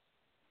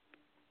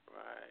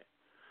 Right.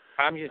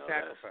 I'm your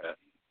sacrifice.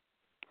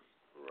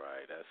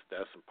 Right.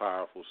 That's some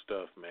powerful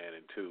stuff, man.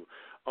 And too,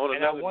 on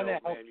and another I want note,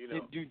 to help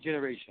man, new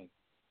generation.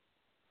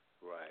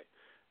 Right.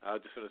 I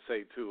was just going to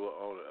say too.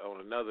 On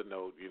another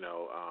note,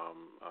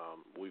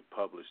 we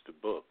published a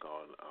book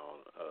on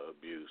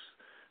abuse,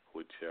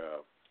 which,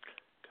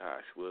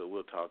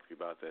 we'll talk to you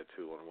about that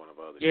too on one of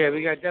our other. Yeah, shows.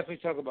 we got to definitely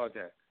talk about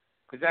that,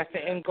 because that's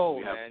the end goal,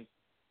 man.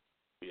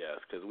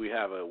 Yes, because we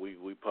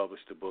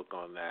published a book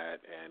on that,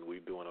 and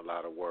we're doing a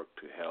lot of work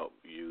to help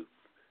youth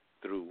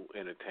through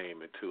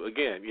entertainment too.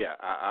 Again,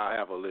 I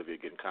have Olivia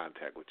get in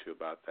contact with you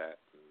about that,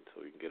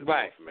 so you can get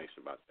more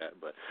information about that.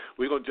 But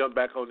we're gonna jump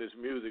back on this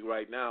music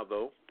right now,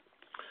 though.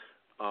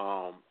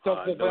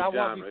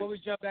 Before we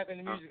jump back on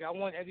the music, I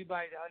want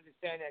everybody to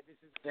understand that this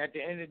is, at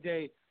the end of the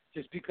day,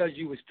 just because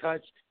you was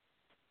touched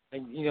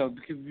and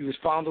because you was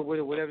fondled with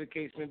it, whatever the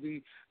case may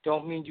be,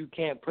 don't mean you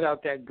can't put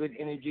out that good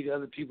energy to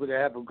other people that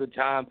have a good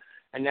time.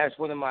 And that's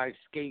one of my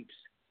escapes.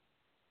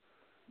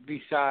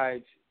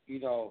 Besides,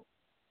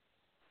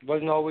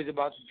 wasn't always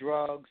about the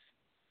drugs,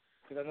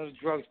 because I know the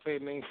drugs play a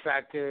main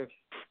factor.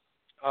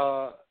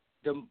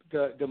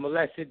 The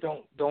molested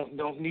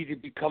don't need to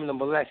become the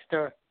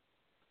molester.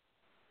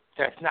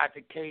 That's not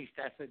the case.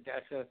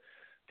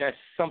 That's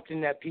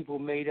something that people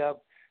made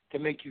up to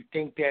make you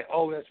think that,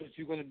 oh, that's what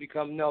you're going to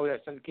become. No,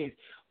 that's not the case.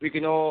 We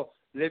can all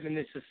live in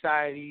this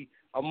society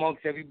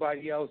amongst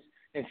everybody else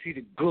and see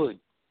the good.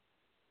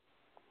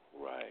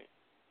 Right.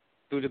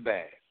 Through the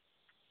bad.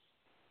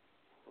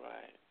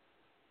 Right.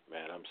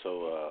 Man, I'm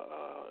so,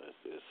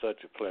 it's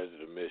such a pleasure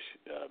to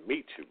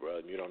meet you, bro.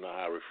 And you don't know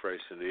how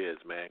refreshing it is,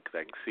 man, because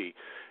I can see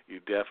you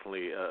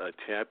definitely a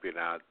champion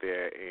out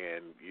there.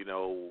 And, you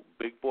know,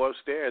 Big Boy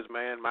Upstairs,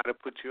 man, might have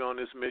put you on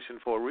this mission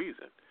for a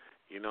reason.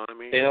 You know what I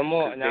mean? Say no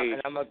more, and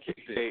I'm going to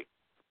keep it.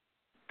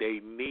 They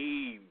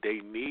need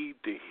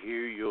to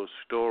hear your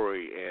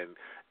story,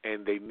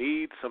 and they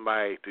need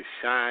somebody to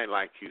shine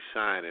like you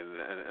shine. And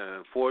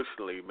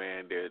unfortunately,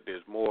 man,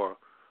 there's more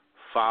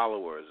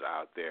followers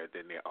out there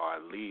than there are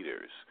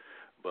leaders.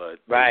 But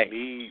right. They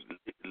need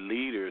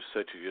leaders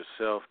such as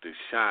yourself to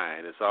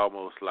shine. It's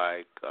almost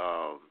like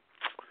the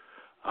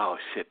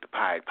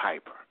Pied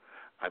Piper.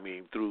 I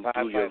mean, through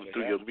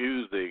your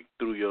music,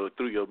 through your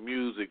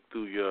lyrics,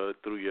 through your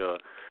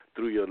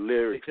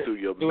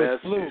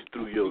message,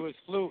 through his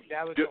flute.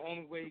 That was the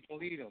only way you can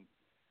lead them.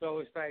 So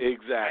it's like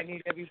exactly. I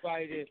need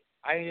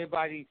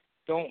everybody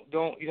don't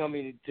you know what I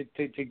mean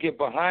to get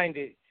behind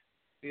it.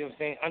 You know what I'm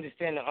saying?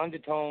 Understand the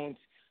undertones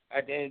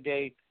at the end of the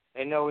day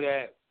and know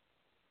that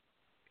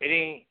it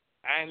ain't.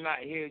 I'm not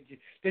here.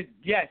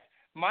 Yes,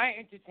 my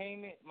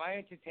entertainment,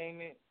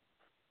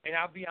 and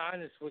I'll be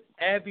honest with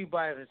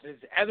everybody that has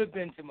ever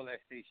been to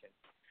molestation.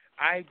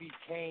 I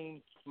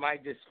became my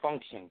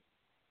dysfunction.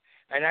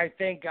 And I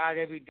thank God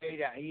every day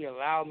that He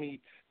allowed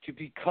me to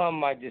become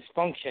my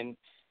dysfunction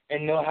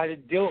and know how to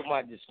deal with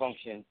my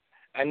dysfunction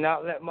and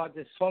not let my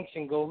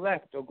dysfunction go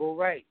left or go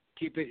right.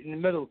 Keep it in the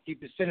middle,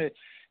 keep it centered,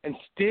 and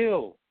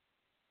still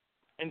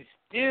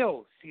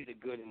see the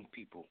good in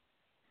people,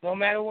 no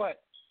matter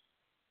what.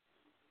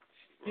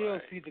 Still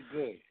right. see the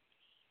good.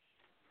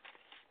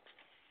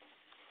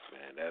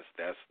 Man,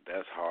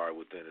 that's hard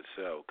within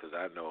itself because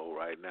I know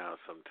right now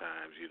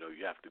sometimes, you know,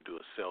 you have to do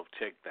a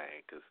self-check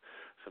thing because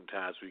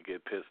sometimes we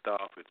get pissed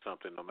off at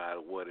something no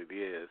matter what it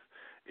is.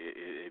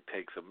 It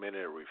takes a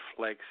minute of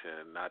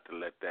reflection not to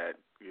let that,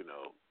 you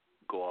know,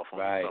 go off on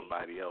right.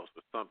 somebody else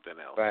or something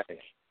else.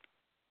 Right.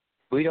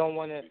 We don't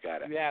want to.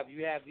 You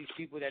have these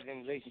people that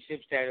in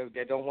relationships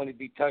that don't want to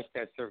be touched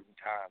at certain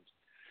times.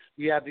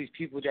 You have these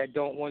people that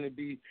don't want to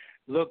be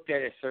looked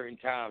at certain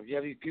times. You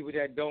have these people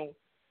that don't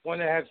want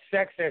to have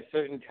sex at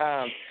certain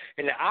times.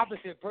 And the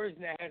opposite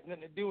person that has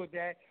nothing to do with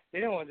that, they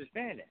don't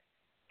understand that.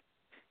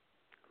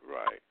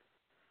 Right.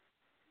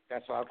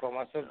 That's why I call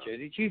myself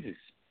Jersey Jesus.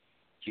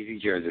 Jersey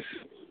Jesus.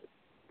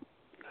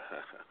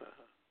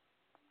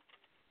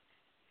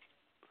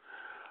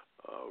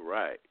 All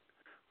right.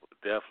 Well,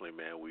 definitely,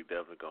 man, we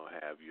definitely going to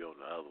have you on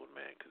the other one,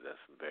 man, because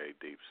that's some very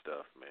deep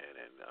stuff, man.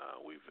 And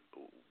we've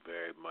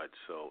very much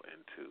so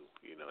into,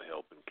 you know,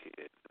 helping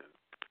kids and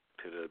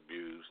to the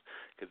abused.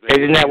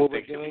 Isn't that what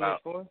we're doing this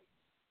for?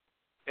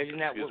 Isn't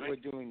that what we're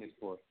doing this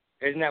for?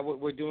 Isn't that what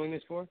we're doing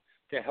this for?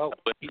 To help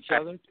each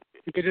other?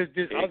 Because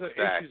there's other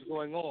issues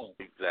going on.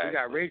 Exactly. We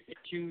got race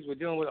issues. We're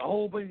dealing with a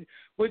whole bunch.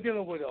 We're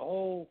dealing with a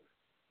whole.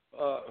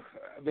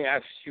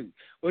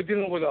 We're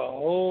dealing with a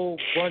whole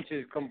bunch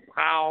of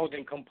compiled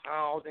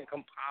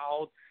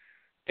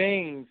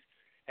things,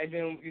 and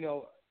then you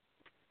know,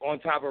 on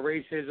top of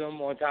racism,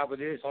 on top of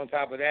this, on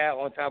top of that,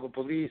 on top of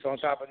police, on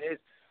top of this,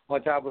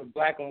 on top of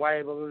black and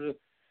white, blah, blah, blah.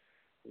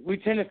 We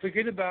tend to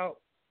forget about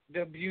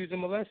the abused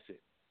and molested.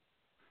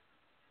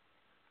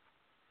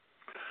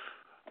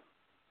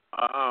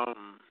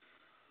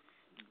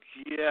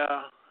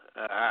 Yeah,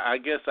 I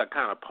guess I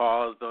kind of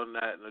paused on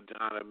that,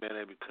 John, a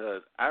minute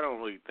because I don't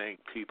really think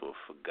people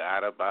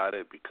forgot about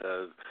it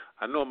because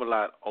I know I'm a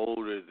lot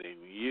older than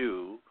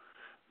you,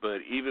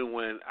 but even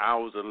when I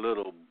was a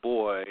little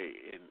boy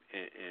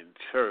in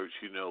church,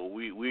 you know,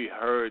 we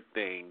heard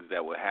things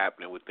that were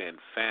happening within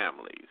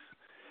families.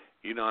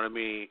 You know what I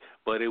mean?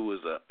 But it was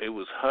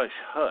hush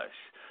hush.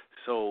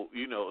 So,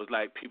 you know, it was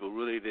like people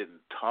really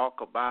didn't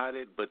talk about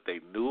it, but they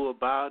knew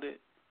about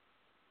it.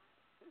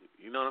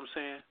 You know what I'm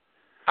saying?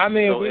 I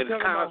mean, so we're it's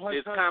talking kind about of, hush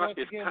it's hush. kind of,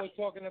 Once again,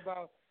 we're talking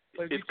about.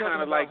 It's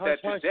kind of like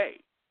that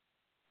today.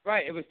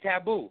 Right, it was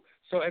taboo.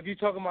 So if you're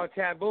talking about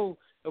taboo,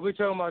 if we're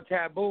talking about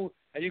taboo,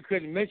 and you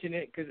couldn't mention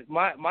it because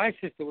my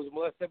sister was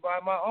molested by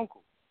my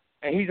uncle,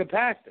 and he's a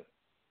pastor.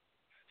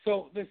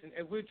 So listen,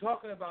 if we're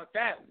talking about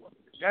that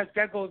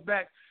goes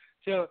back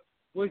to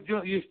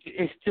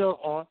it's still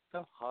on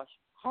the hush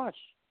hush,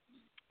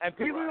 and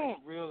people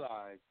don't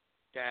realize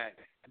that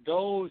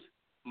those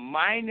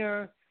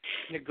minor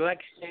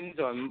neglections,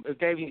 or if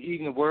they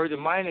even the word, the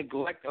minor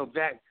neglect of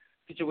that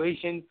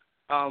situation,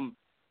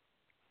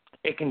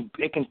 it can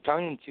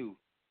turn into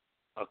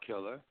a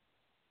killer.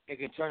 It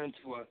can turn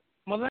into a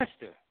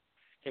molester.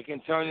 It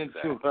can turn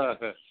into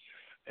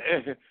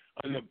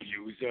an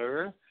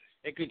abuser.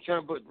 It can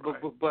turn,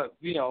 but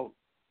you know,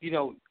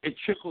 it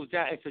trickles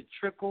down. It's a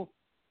trickle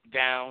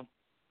down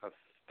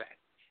effect.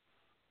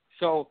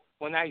 So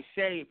when I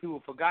say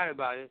people forgot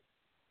about it,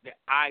 that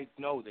I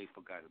know they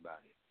forgot about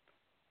it.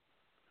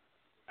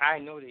 I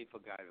know they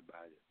forgot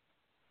about it.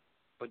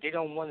 But they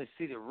don't want to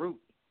see the root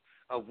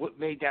of what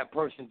made that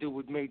person do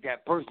what made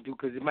that person do,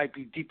 because it might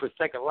be deeper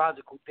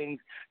psychological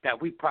things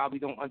that we probably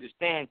don't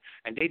understand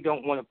and they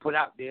don't want to put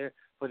out there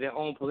for their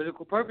own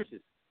political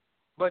purposes.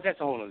 But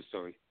that's a whole other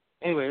story.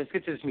 Anyway, let's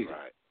get to this music.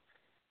 Right.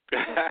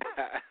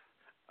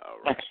 All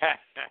right.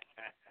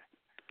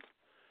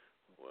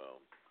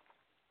 Well,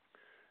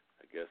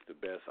 I guess the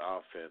best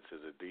offense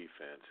is a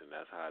defense, and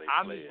that's how they play it.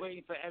 I'm just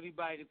waiting for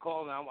everybody to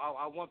call in.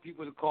 I want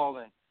people to call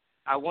in.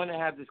 I want to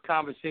have this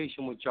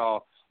conversation with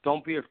y'all.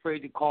 Don't be afraid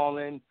to call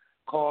in.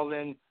 Call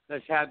in.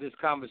 Let's have this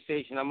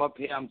conversation. I'm up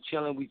here. I'm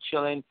chilling. We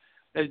chilling.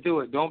 Let's do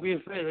it. Don't be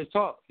afraid. Let's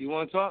talk. You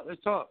want to talk?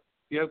 Let's talk.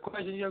 You have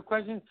questions? You have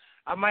questions?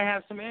 I might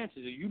have some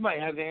answers, or you might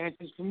have the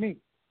answers for me.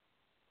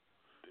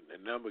 The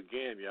number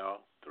again,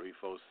 y'all,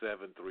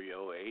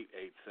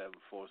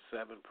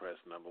 347-308-8747. Press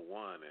number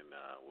 1, and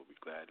we'll be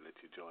glad to let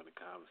you join the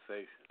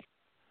conversation.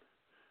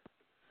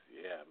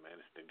 Yeah, man,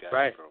 it's the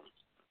guy from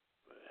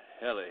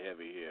hella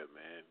heavy here,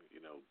 man.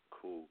 You know,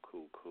 cool.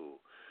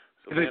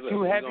 So, if it's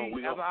too heavy,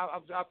 I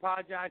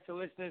apologize to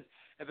listeners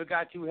if it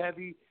got too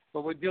heavy,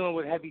 but we're dealing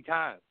with heavy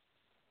times.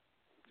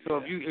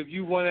 So if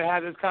you want to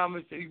have this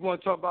conversation, you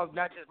want to talk about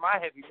not just my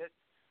heaviness,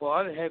 but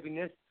other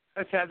heaviness,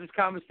 let's have this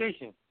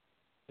conversation.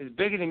 It's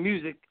bigger than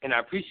music, and I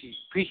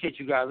appreciate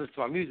you guys listening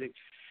to my music,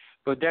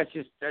 but that's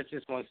just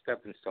one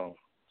stepping stone.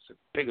 It's a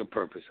bigger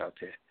purpose out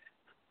there.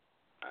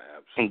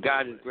 And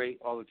God is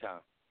great all the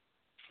time.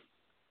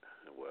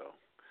 Well,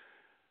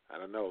 I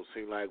don't know. It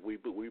seems like we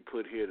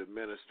put here to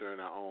minister in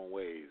our own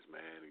ways,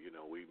 man. You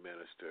know, we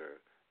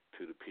minister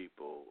to the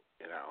people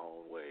in our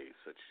own ways,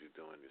 such as you're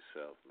doing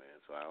yourself, man.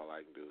 So all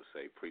I can do is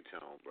say, preach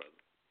on,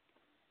 brother.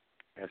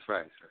 That's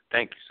right, sir.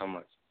 Thank you so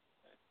much.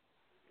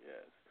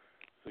 Yes.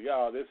 So,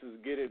 y'all, this is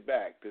Get It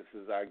Back. This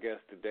is our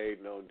guest today,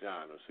 No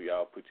Genre. So,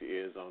 y'all put your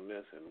ears on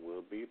this, and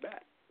we'll be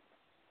back.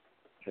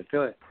 Let's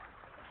do it.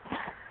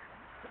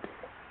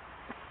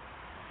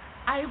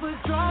 I was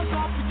drunk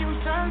off with you,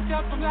 turned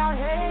up from our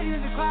head in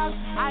the clouds.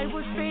 I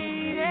was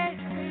faded.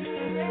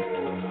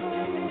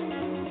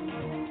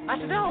 I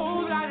said a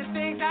whole lot of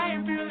things I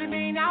ain't really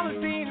mean. I was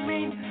being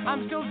mean.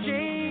 I'm still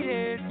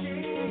jaded.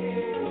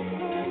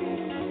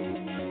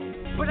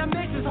 But I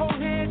miss his whole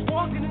hands,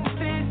 walking in the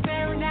sand,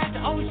 staring at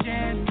the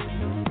ocean,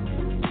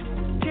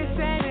 kissing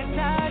and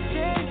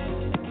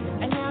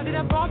touching. And now that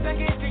I brought back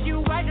into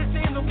you at the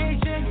same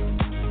location,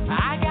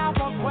 I got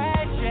one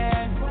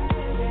question.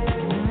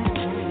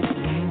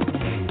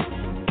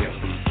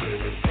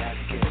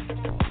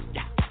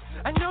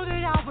 I know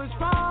that I was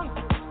wrong,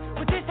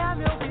 but this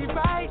time it'll be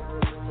right.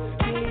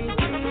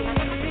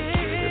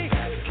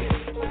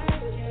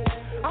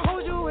 I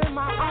hold you in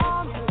my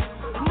arms,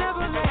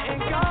 never letting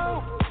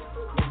go.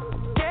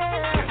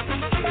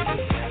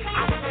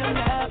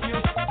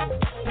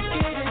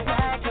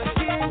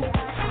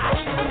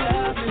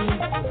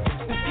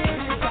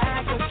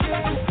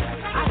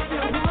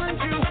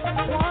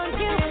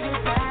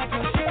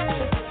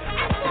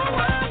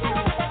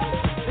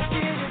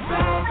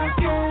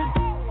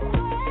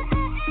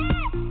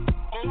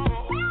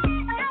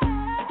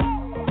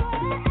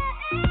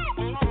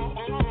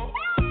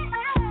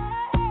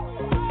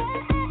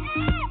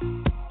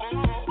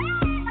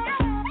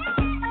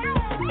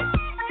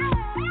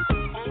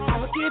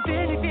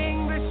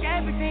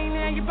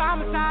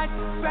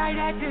 Right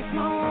at this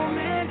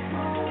moment,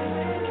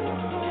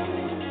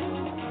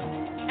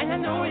 and I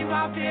know you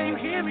out there, you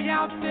hear me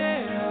out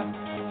there.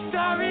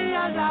 Sorry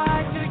I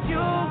lied to you.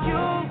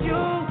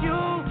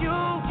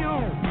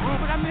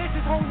 But I miss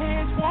his whole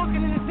hands,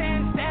 walking in the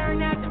sand,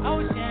 staring at the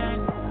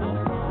ocean,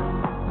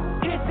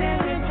 kissing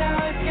and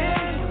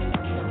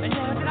touching. And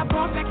now that I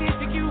brought back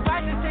into you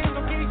at the same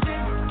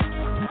location,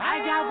 I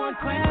got one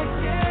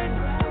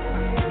question.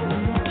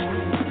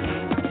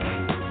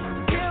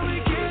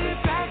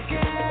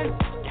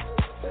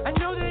 I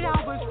know that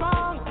I was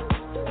wrong,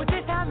 but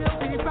this time it'll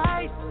be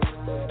right.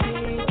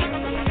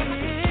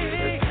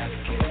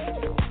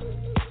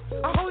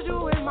 I hold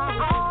you in my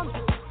arms,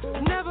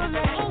 never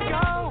let you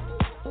go.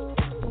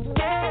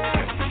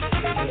 Yeah,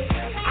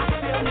 I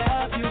still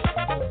love you.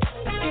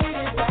 Let's get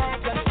it back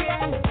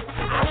again.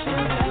 I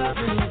still love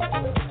you.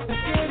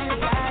 Let's get it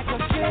back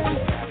again.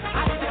 I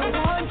still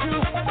want you.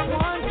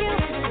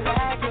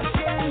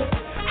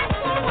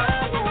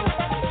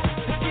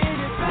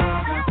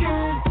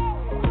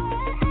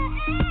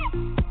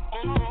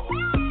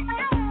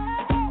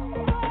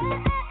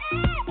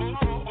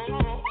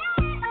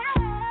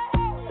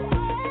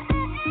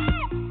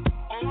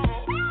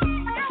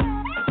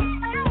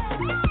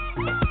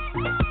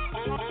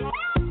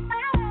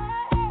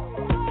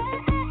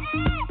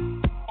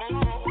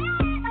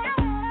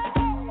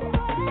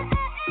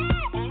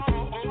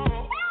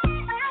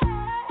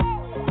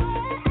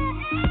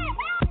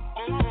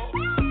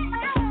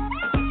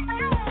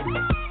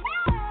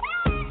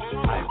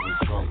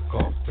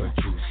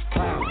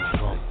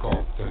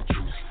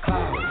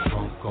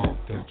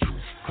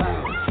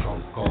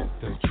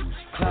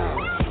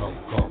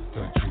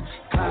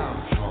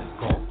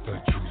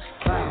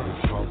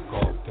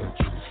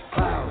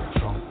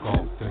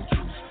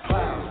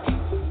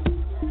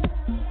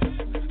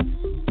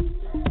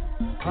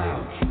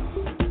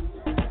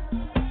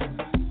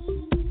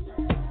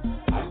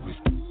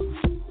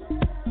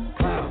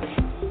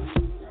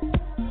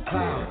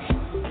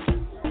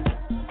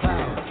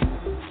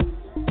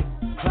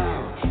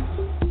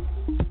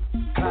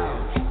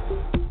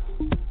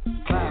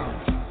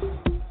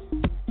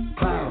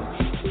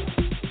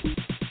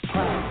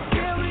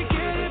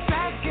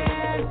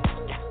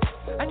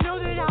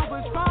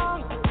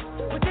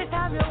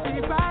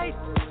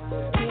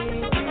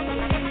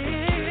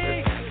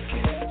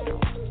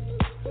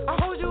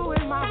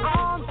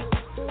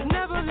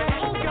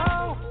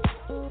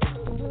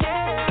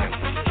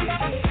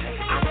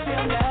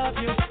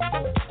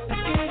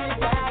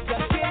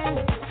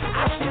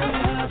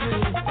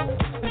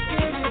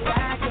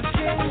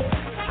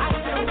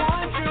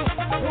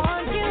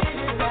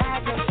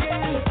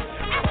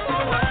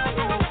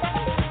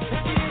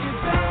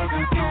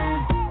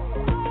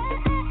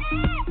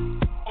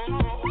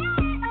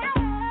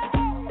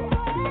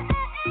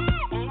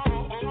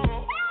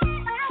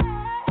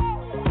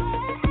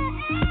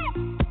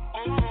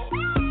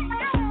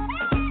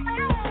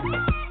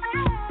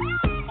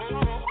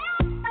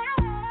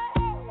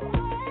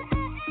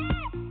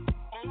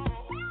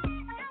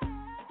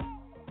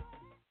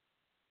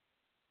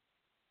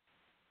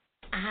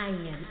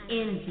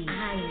 Indi,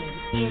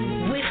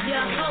 with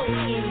your host,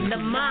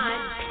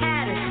 Lamont,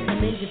 Patterson.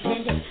 I'm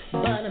independent,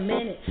 but a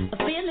minute. I'm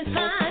feeling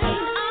fine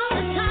all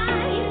the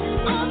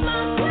time. On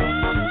my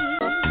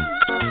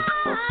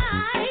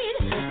pride,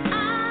 I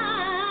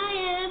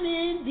am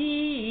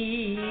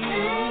Indi.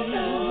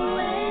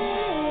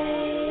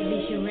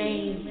 Alicia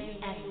Reid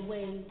at the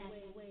wave.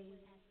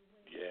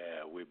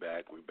 Yeah, we're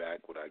back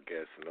with, I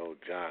guess, no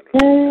genre.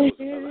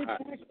 That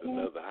was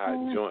another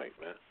hot joint,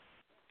 man.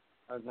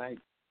 That was nice.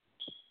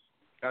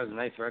 That was a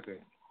nice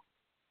record.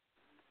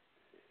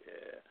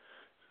 Yeah,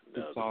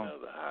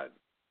 another hot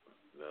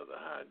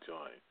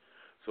joint.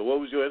 So, what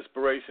was your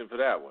inspiration for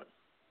that one?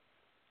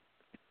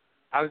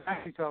 I was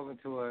actually talking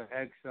to an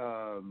ex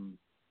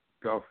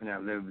girlfriend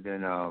that lived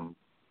in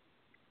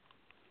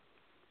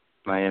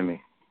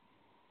Miami,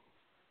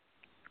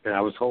 and I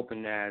was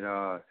hoping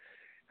that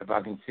if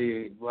I can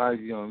see it,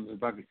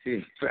 if I could see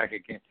it back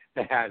again,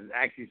 that I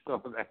actually saw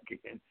it back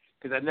again,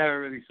 because I never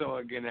really saw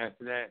it again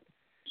after that.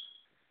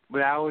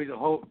 But I always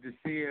hope to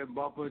see her and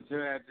bump into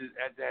her at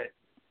that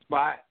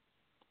spot.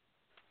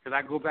 Because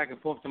I go back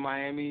and forth to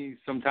Miami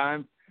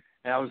sometime.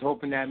 And I was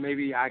hoping that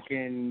maybe I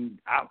can,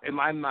 in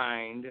my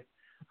mind,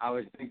 I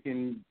was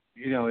thinking,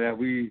 that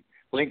we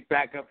link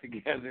back up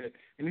together.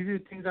 And these are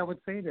the things I would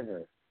say to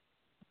her.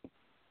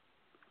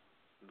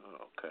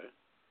 Okay.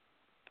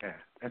 Yeah,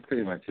 that's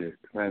pretty much it.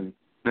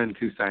 Nothing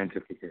too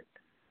scientific here.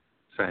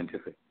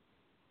 Scientific.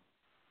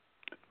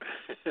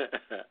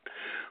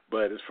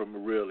 But it's from a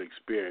real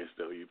experience,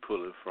 though. You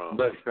pull it from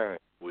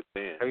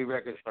within. Every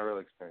record's from a real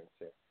experience,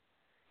 yeah.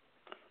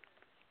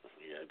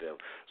 Yeah, definitely.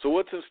 So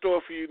what's in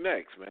store for you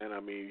next, man? I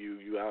mean,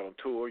 you out on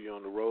tour, you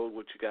on the road.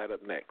 What you got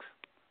up next?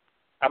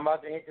 I'm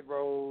about to hit the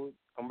road.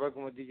 I'm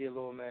working with DJ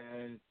Lil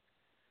Man.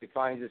 We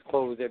finally just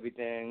closed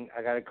everything.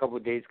 I got a couple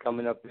of dates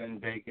coming up in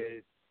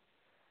Vegas.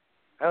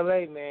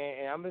 LA, man,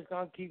 and I'm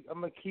gonna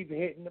keep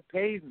hitting the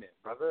pavement,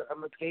 brother. I'm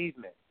gonna keep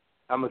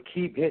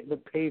hitting the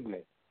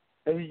pavement.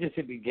 This is just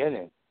the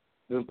beginning.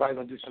 We're probably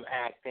gonna do some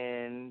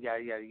acting,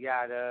 yada yada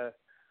yada.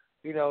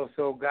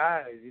 So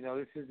guys,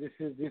 this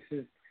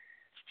is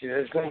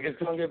it's gonna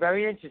get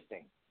very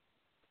interesting.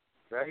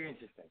 Very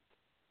interesting.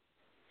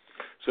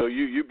 So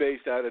you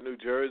based out of New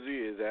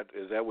Jersey? Is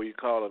that where you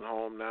calling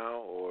home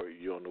now, or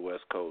you on the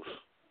West Coast?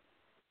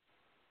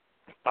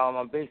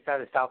 I'm based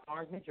out of South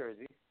Orange, New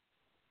Jersey,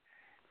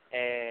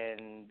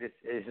 and this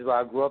is where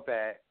I grew up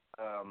at.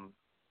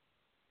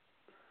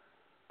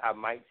 I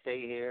might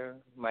stay here,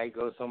 might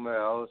go somewhere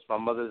else. My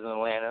mother's in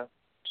Atlanta.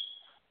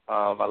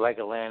 I like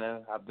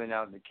Atlanta. I've been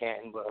out in the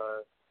Canton with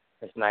her.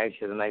 It's nice.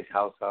 She has a nice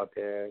house out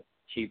there,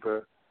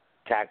 cheaper.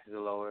 Taxes are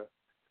lower.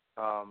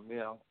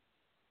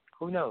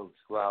 Who knows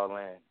where I'll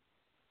land.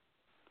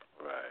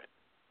 Right.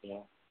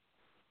 Yeah.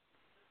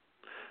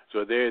 So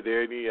are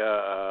there any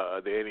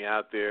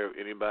out there,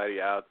 anybody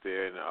out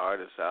there, any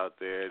artists out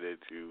there that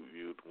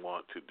you'd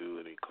want to do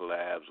any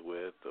collabs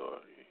with,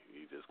 or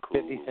you just cool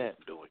 50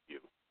 Cent. Doing you?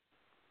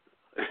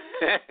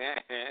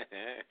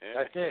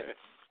 That's it.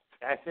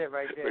 That's it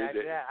right there.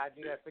 After that, I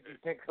do that 50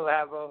 Cent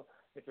collabo.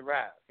 It's a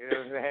wrap. You know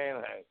what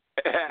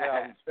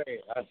I'm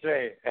saying? I'm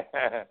straight.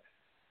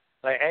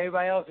 Like,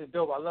 everybody else is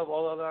dope. I love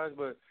all other artists,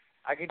 but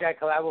I get that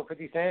collabo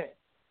 50 Cent.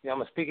 I'm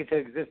going to speak it to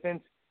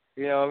existence.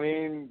 You know what I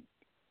mean?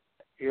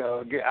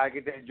 I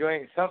get that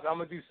joint. I'm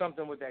going to do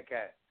something with that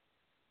cat.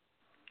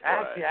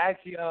 Right. He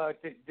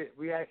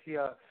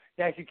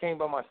actually came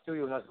by my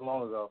studio not so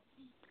long ago.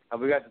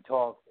 We got to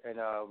talk, and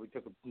we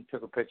took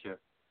a picture.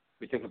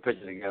 We took a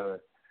picture together.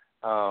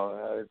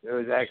 It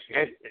was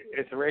actually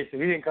it's a race. He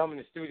didn't come in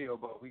the studio,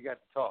 but we got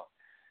to talk.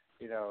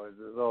 There was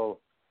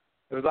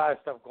a lot of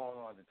stuff going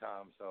on at the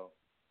time, so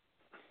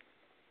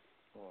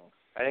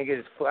I didn't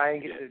get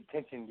the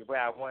attention the way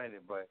I wanted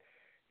it, but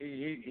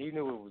he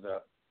knew it was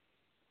up.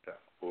 So.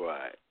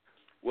 Right.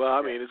 Well,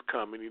 I mean, it's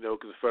coming, because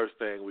the first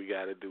thing we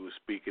got to do is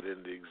speak it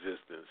into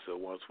existence. So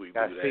once we do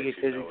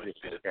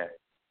that,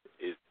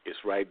 it's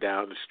right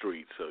down the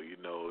street. So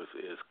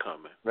it's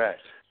coming. Right.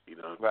 You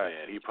know what I'm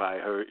saying? He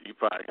probably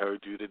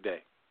heard you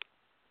today.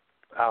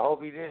 I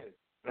hope he did.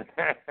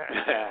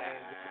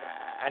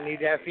 I need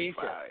that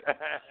feature.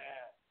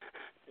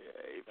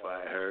 He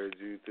probably heard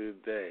you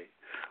today.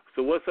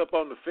 So what's up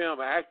on the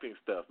film acting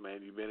stuff,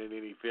 man? You been in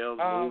any films,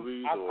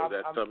 movies, or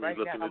that's something you're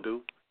looking to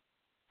do?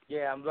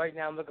 Yeah, I'm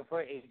looking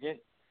for an agent.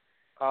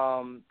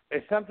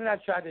 It's something I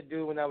tried to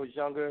do when I was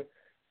younger.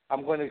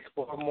 I'm going to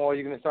explore more.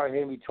 You're going to start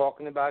hearing me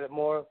talking about it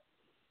more.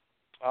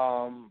 So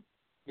I'm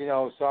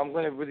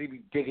going to really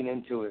be digging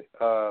into it.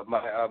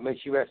 May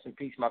she rest in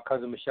peace, my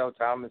cousin Michelle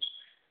Thomas.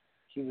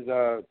 She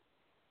was,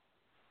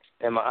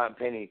 and my Aunt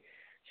Penny.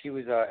 She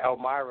was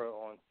Elmira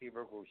on Steve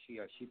Urkel.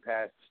 She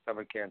passed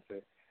stomach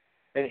cancer.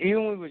 And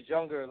even when we was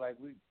younger, like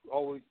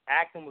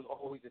acting was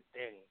always a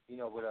thing,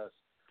 with us.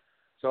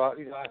 So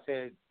I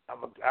said,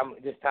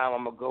 this time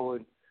I'm gonna go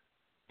and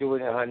do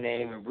it in her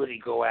name and really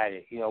go at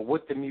it,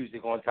 with the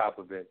music on top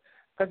of it.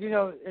 Because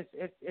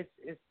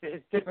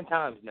it's different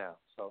times now.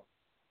 So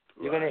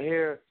you're gonna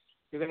hear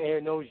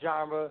no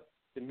genre,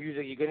 the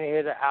music. You're gonna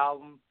hear the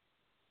album.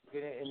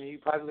 And you're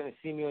probably gonna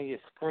see me on your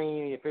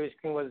screen. Your favorite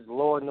screen was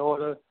Law and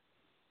Order.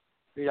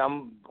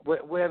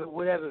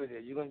 Whatever it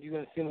is, you're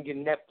gonna see me get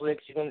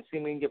Netflix. You're gonna see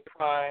me get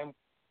Prime.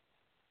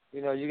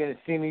 You're gonna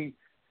see me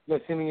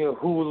in your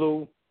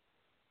Hulu.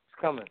 It's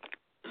coming.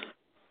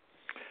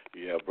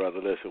 Yeah,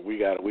 brother. Listen, we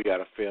got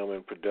a film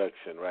in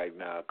production right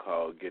now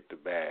called Get the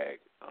Bag.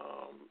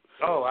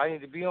 I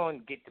need to be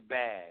on Get the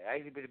Bag. I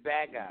need to be the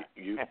bad guy.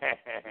 You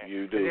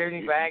do. Is there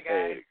any bad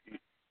guys?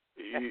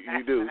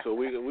 You do. So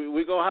we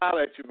gonna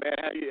holler at you, man.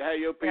 How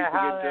your people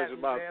get in touch with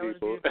my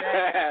people?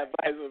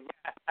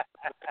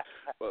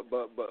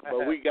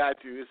 But we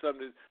got you.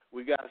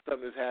 We got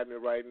something that's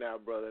happening right now,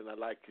 brother. And I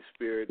like your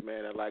spirit,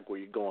 man. I like where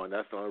you're going.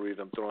 That's the only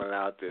reason I'm throwing it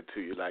out there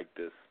to you like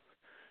this.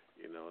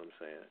 You know what I'm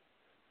saying?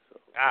 So,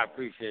 I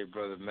appreciate it,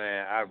 brother,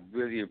 man. I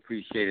really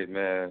appreciate it,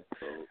 man.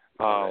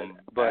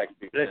 But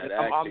listen,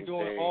 I'm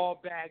doing all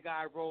bad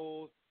guy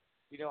roles.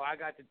 I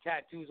got the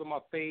tattoos on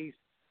my face.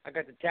 I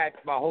got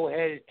my whole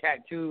head is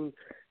tattooed.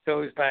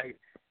 So it's like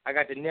I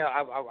got the nail.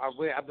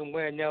 I've been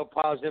wearing nail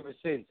polish ever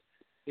since.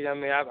 You know what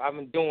I mean? I've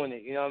been doing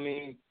it. You know what I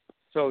mean?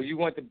 So you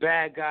want the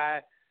bad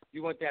guy?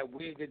 You want that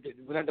weird?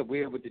 Not the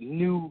weird, but the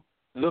new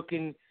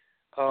looking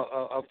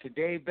of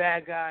today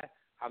bad guy?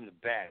 I'm the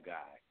bad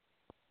guy.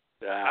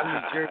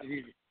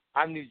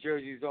 I'm New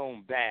Jersey's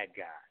own bad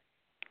guy.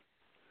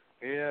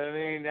 You know what I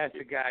mean? That's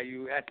the guy.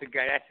 That's the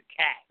guy. That's the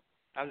cat.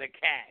 I'm the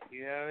cat.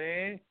 You know what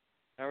I mean?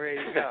 I'm ready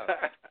to go.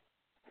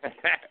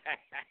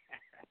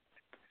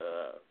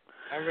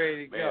 I'm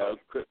ready to go.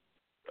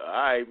 All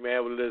right,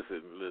 man. Well,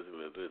 listen.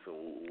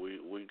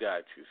 We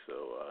got you. So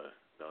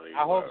don't even I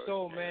hope worry,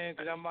 so, man.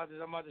 Because I'm about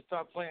to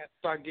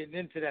start getting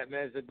into that,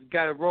 man. So you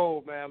got to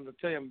roll, man. I'm gonna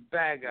tell you, I'm a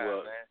bad guy,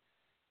 man.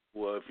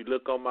 Well, if you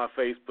look on my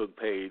Facebook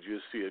page, you'll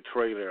see a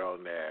trailer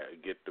on there.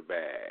 Get the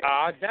Bag.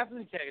 I'll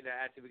definitely check it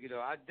out after we get on.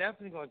 I'm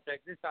definitely gonna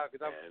check this out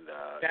because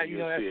that's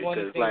one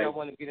of the things I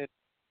want to get into.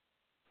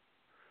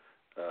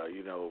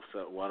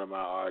 One of my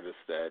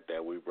artists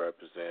that we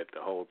represent,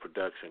 the whole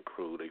production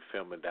crew, they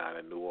filming down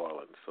in New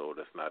Orleans, so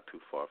that's not too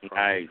far from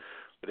nice.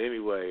 But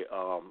anyway,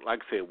 like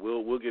I said,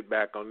 we'll get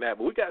back on that.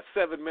 But we got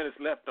 7 minutes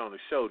left on the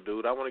show,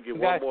 dude. I want to get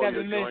one more of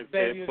your joints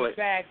in play.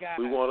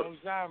 We want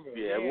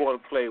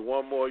to play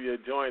one more of your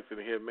joints in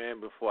here, man,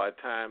 before our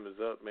time is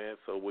up, man,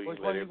 so we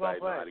can let everybody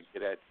know how to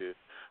get at you.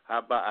 How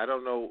about, I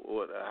don't know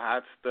what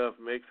Hot Stuff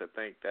Mix. I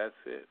think that's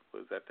it.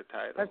 Was that the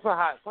title? Let's put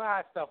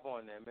hot stuff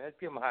on there, man. Let's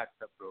give them hot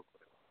stuff real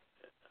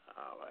quick.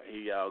 All right,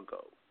 here y'all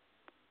go.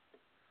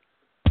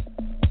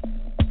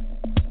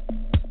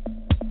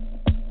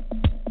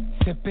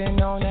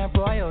 Sipping on that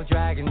Royal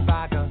Dragon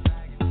vodka.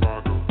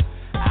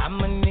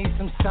 I'ma need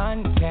some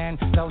suntan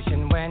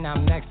lotion when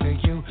I'm next to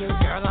you.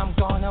 Girl, I'm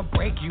gonna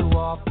break you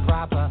off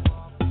proper.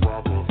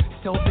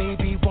 So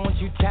baby, won't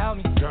you tell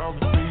me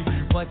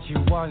what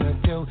you wanna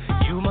do?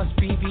 You must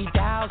be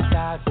down,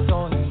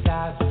 stolen.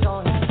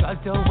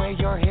 But the way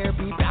your hair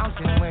be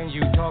bouncing when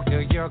you talk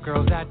to your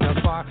girls at the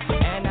bar.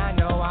 And I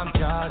know I'm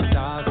just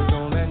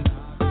assuming.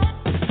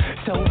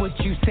 So would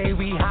you say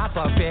we hop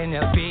up in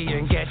a B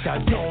and get the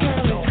dome?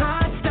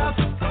 Hot stuff,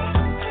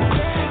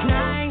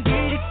 90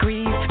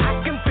 degrees.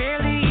 I can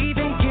barely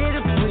even get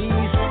a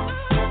breeze.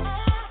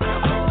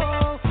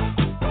 Oh,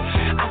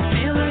 I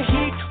feel a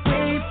heat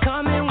wave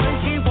coming when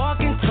she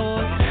walking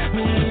towards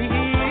me.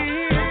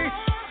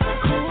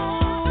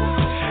 Ooh,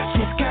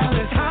 this girl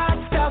is hot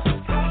stuff,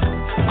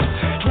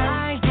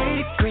 90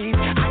 degrees.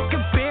 I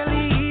can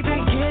barely even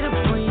get a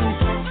breeze.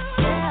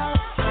 Yeah,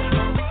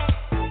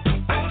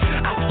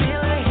 I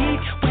feel a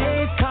heat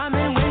wave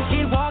coming when she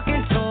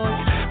walking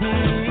towards me.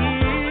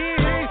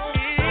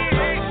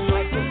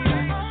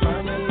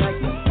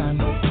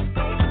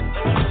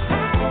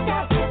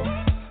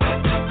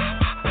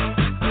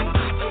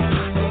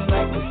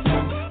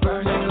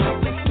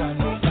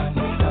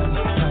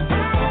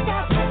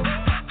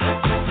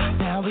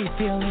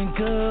 feeling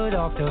good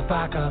off the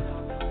vodka.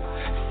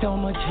 So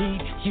much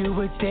heat, you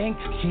would think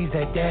she's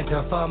a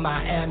dancer for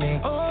Miami.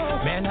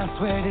 Man, I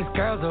swear this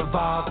girl's a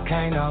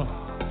volcano,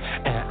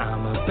 and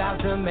I'm about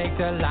to make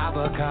the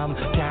lava come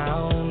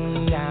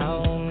down,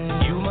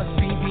 down. You must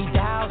be beat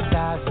out,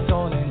 that's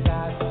stolen.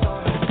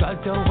 Cause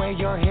the way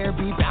your hair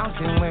be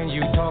bouncing when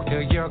you talk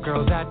to your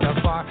girls at the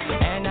bar.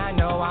 And I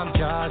know I'm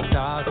just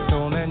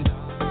assuming.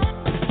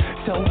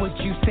 So would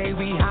you say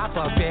we hop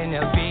up in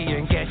a V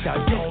and get the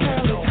this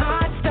girl is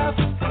hot stuff.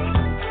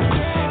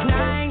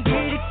 90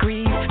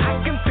 degrees,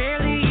 I can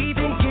barely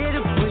even get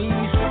a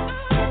breeze.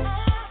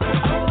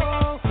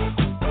 Oh,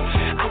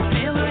 I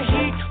feel a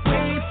heat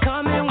wave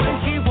coming when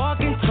she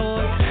walking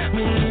towards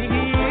me.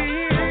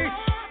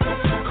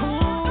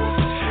 Ooh,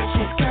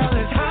 this girl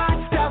is hot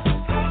stuff.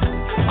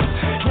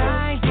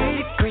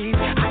 90 degrees,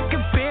 I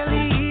can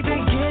barely even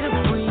get a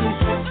breeze.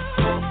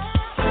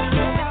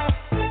 Yeah,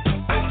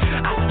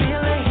 I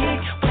feel a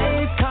heat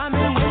wave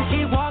coming when she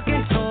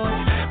walking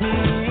towards me.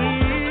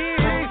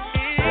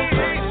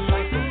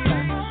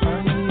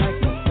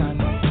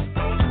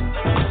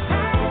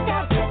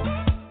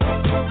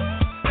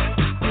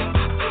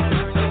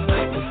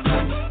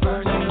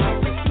 Burning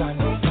like the sun,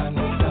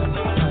 burning like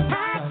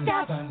the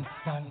sun,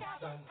 sun,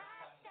 sun.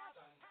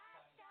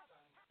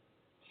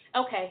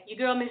 Okay, your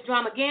girl Miss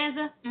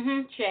Dramaganza,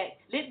 check.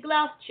 Lip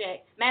gloss,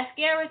 check.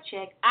 Mascara,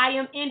 check. I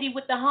am Indi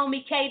with the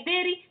homie K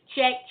Diddy,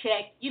 check.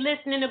 You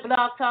listening to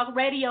Blog Talk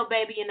Radio,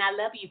 baby, and I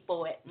love you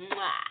for it.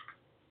 Mwah.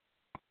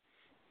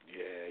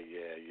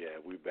 Yeah.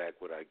 We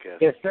back with our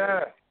guest. Yes,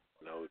 sir.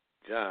 No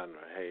genre.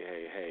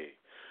 Hey.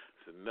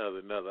 It's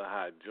another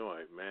hot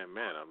joint, man.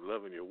 I'm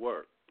loving your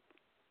work.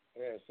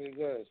 Yeah, it's pretty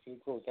good. It's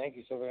pretty cool. Thank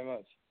you so very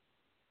much.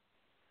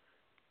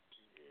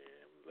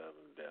 Yeah,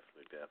 I'm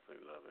definitely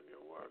loving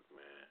your work,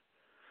 man.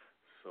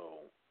 So,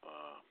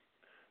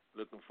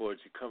 looking forward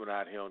to you coming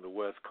out here on the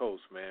West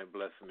Coast, man.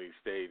 Blessing these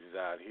stages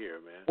out here,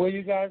 man. Where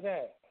you guys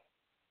at?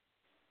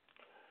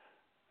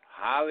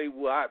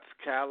 Hollywood,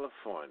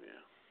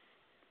 California.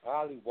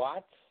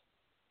 Hollywood?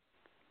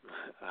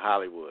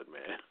 Hollywood,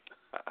 man.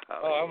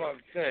 Oh, I'm up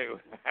to say.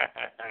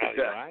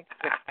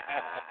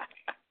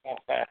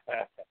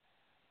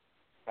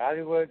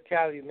 Hollywood,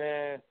 Cali,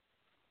 man.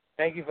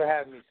 Thank you for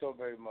having me so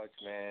very much,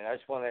 man. I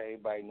just want to let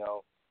everybody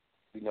know,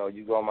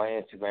 you go on my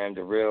Instagram,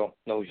 The Real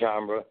No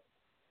Genre,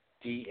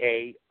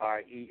 DAREALNOGEN.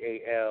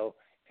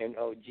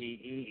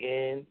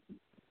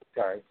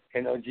 Sorry,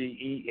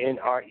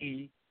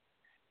 NOGENRE.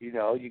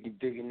 You can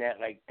dig in that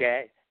like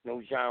that.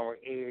 No genre,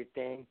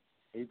 everything.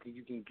 You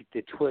can get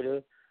the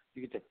Twitter,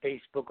 you get the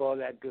Facebook, all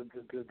that good.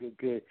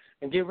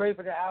 And get ready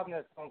for the album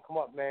that's gonna come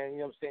up, man. You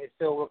know what I'm saying? It's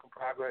still a work in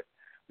progress.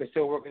 We're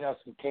still working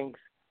out some kinks.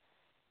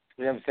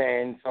 You know what I'm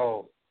saying?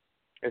 So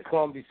it's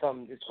gonna be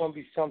something. It's gonna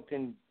be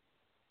something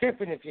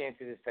different if you're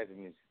into this type of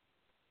music.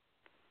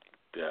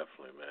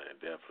 Definitely, man.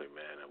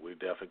 And we're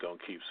definitely gonna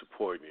keep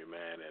supporting you,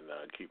 man, and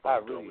keep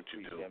on doing what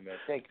you do. That, man.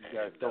 Thank you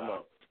guys so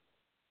much.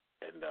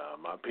 And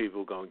my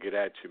people gonna get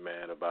at you,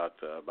 man, about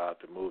the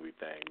movie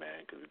thing,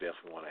 man, because we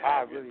definitely want to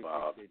have you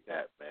involved in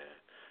that, man.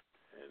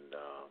 And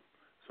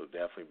so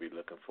definitely be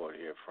looking forward to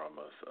hear from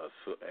us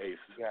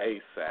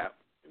ASAP.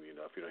 And,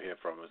 if you don't hear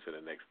from us in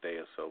the next day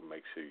or so,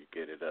 make sure you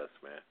get at us,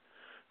 man.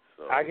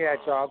 So I get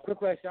at y'all. Quick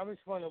question. I'm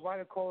just wondering why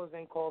the callers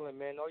ain't calling,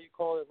 man. All you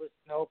callers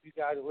listening. I hope you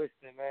guys are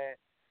listening, man.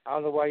 I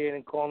don't know why you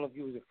didn't call if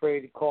you was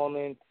afraid to call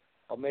in,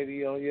 or maybe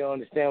you don't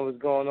understand what's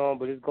going on,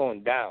 but it's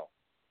going down.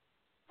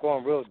 It's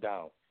going real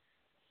down.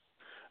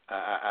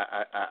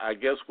 I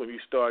guess when you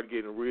start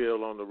getting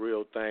real on the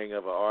real thing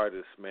of an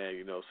artist,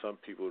 man, some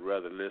people would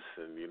rather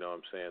listen, you know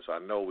what I'm saying? So I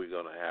know we're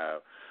going to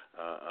have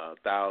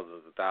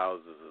thousands and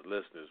thousands of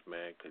listeners,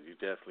 man, because you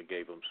definitely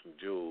gave them some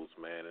jewels,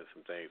 man, and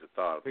some things to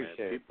thought, man.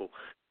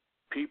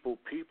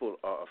 People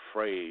are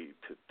afraid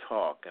to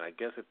talk, and I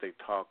guess if they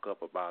talk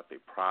up about their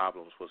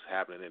problems, what's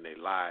happening in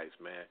their lives,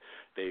 man,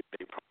 they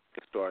probably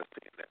can start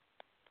saying that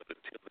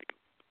until they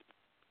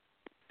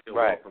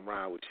walk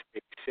around with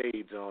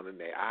shades on and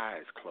their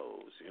eyes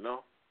closed,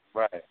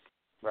 Right.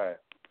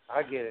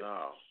 I get it.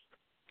 No.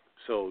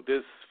 So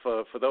this,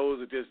 for those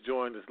that just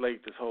joined us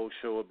late, this whole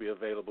show will be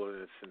available in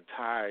its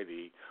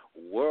entirety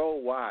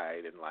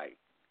worldwide in like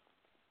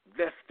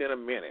less than a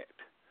minute.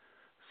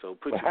 So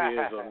put your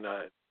ears on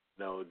the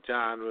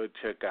genre,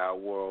 check out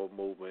World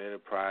Movement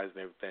Enterprise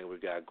and everything we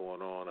got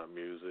going on, our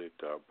music,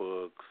 our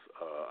books,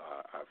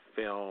 our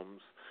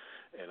films,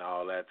 and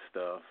all that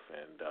stuff.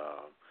 And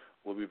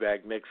we'll be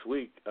back next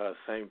week,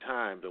 same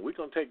time. But we're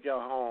gonna take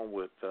y'all home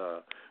with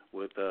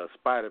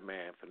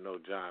Spider-Man for No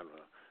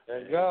Genre. There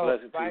you go.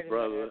 Blessing to you,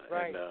 brother.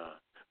 Right. And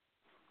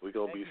we're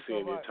gonna be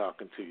seeing you,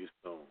 talking to you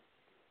soon.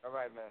 All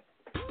right, man.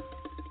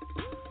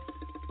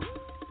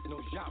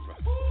 No genre.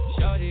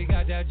 Shorty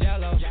got that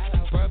jello,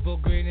 purple,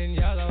 green, and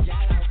yellow.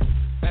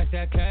 That's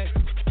that cake.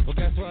 Well,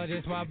 guess what?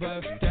 It's my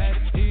birthday.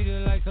 Eat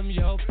it like some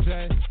yolk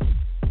play.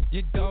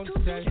 You don't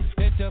say.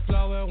 Hit the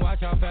flow and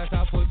watch how fast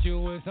I put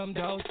you in some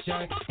dope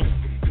check.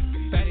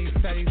 Betty,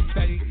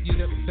 you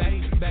the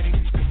Betty.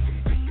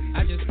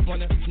 I just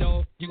wanna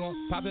know you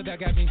gon' pop it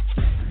back at me.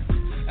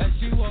 As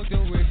she walk the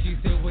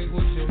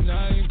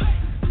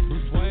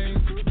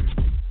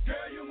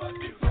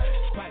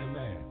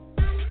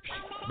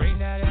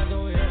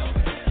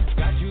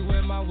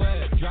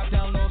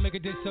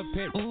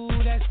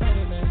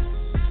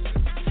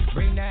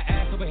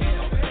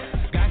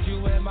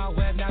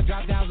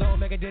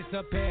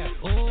disappear.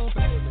 Ooh,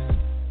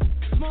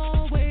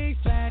 small waist,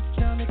 flat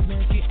stomach,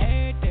 milky,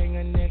 everything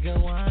a nigga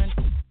want.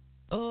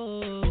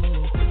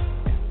 Ooh,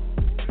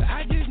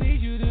 I just need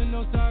you to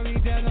know, sorry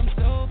that I'm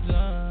so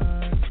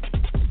blunt.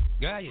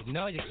 Girl, you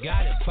know you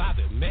got it, pop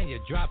it, man, you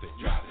drop it.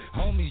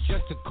 Homie's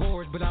just a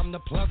chord, but I'm the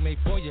plug made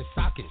for your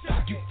socket.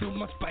 You feel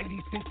my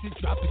spidey senses,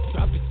 drop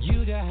it.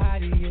 You the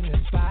hottie in the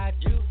spot.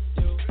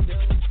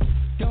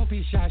 Don't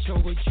be shy, show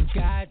what you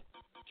got.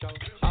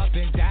 Up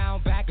and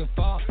down, back and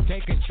forth,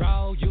 take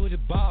control. You the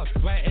boss,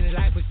 sweating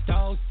like we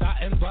stole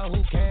something, but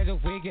who cares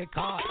if we get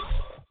caught?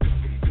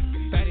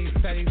 Fetty,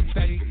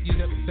 you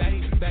the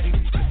Betty.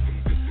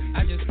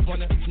 I just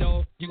wanna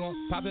know you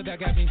gon' pop it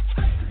back at me.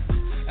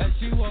 As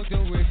she walked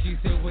away, she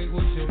said, wait,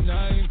 what's your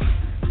name?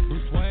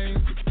 Bruce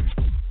Wayne.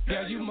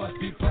 Yeah, you must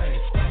be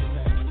playing.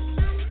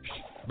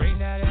 Bring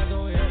that ass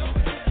over here.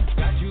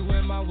 Got you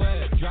in my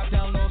web. Drop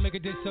down low, make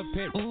it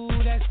disappear.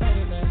 Ooh, that's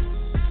funny, man.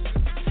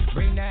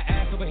 Bring that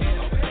ass over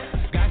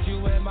here. Got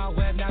you in my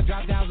web. Now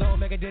drop down low,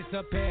 make it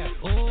disappear.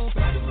 Ooh,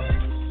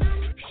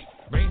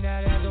 bring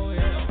that ass over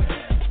here.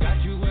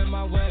 Got you in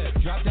my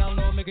web. Drop down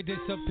low, make it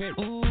disappear.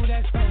 Ooh,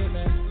 that's funny,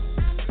 man.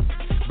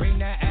 Bring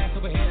that ass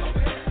over here.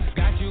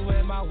 Got you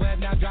in my web.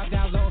 Now drop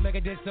down low, make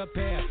it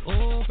disappear.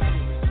 Ooh,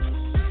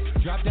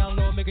 drop down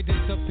low, make it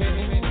disappear.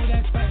 Ooh,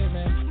 that's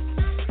Spider-Man.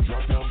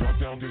 Drop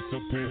down,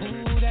 disappear.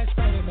 Ooh, that's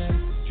Spider-Man.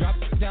 Drop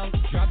down.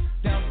 Drop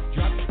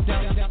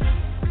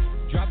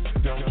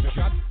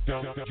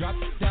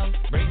down.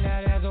 Bring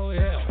that ass over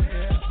here.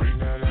 Bring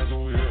that ass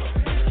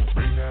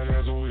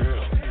over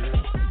here.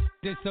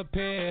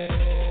 Disappear.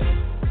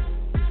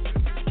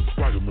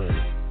 Spider-Man.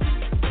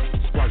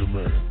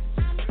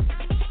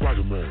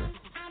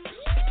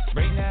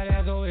 Bring that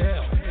ass over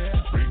here.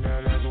 Bring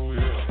that ass over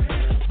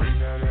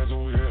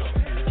here.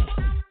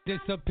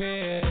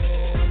 Disappear.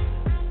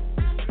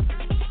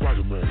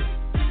 Spider-Man.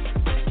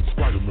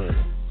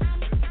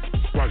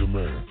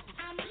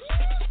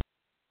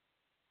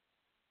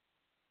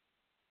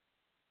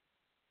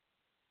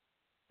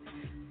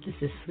 This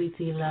is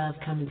Sweetie Love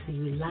coming to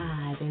you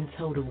live in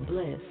total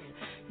bliss.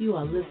 You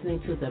are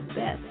listening to the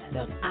best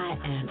of I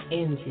Am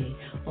Indi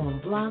on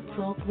Blog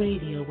Talk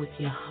Radio with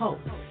your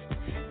host,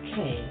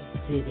 K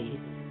City.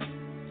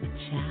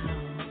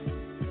 Ciao.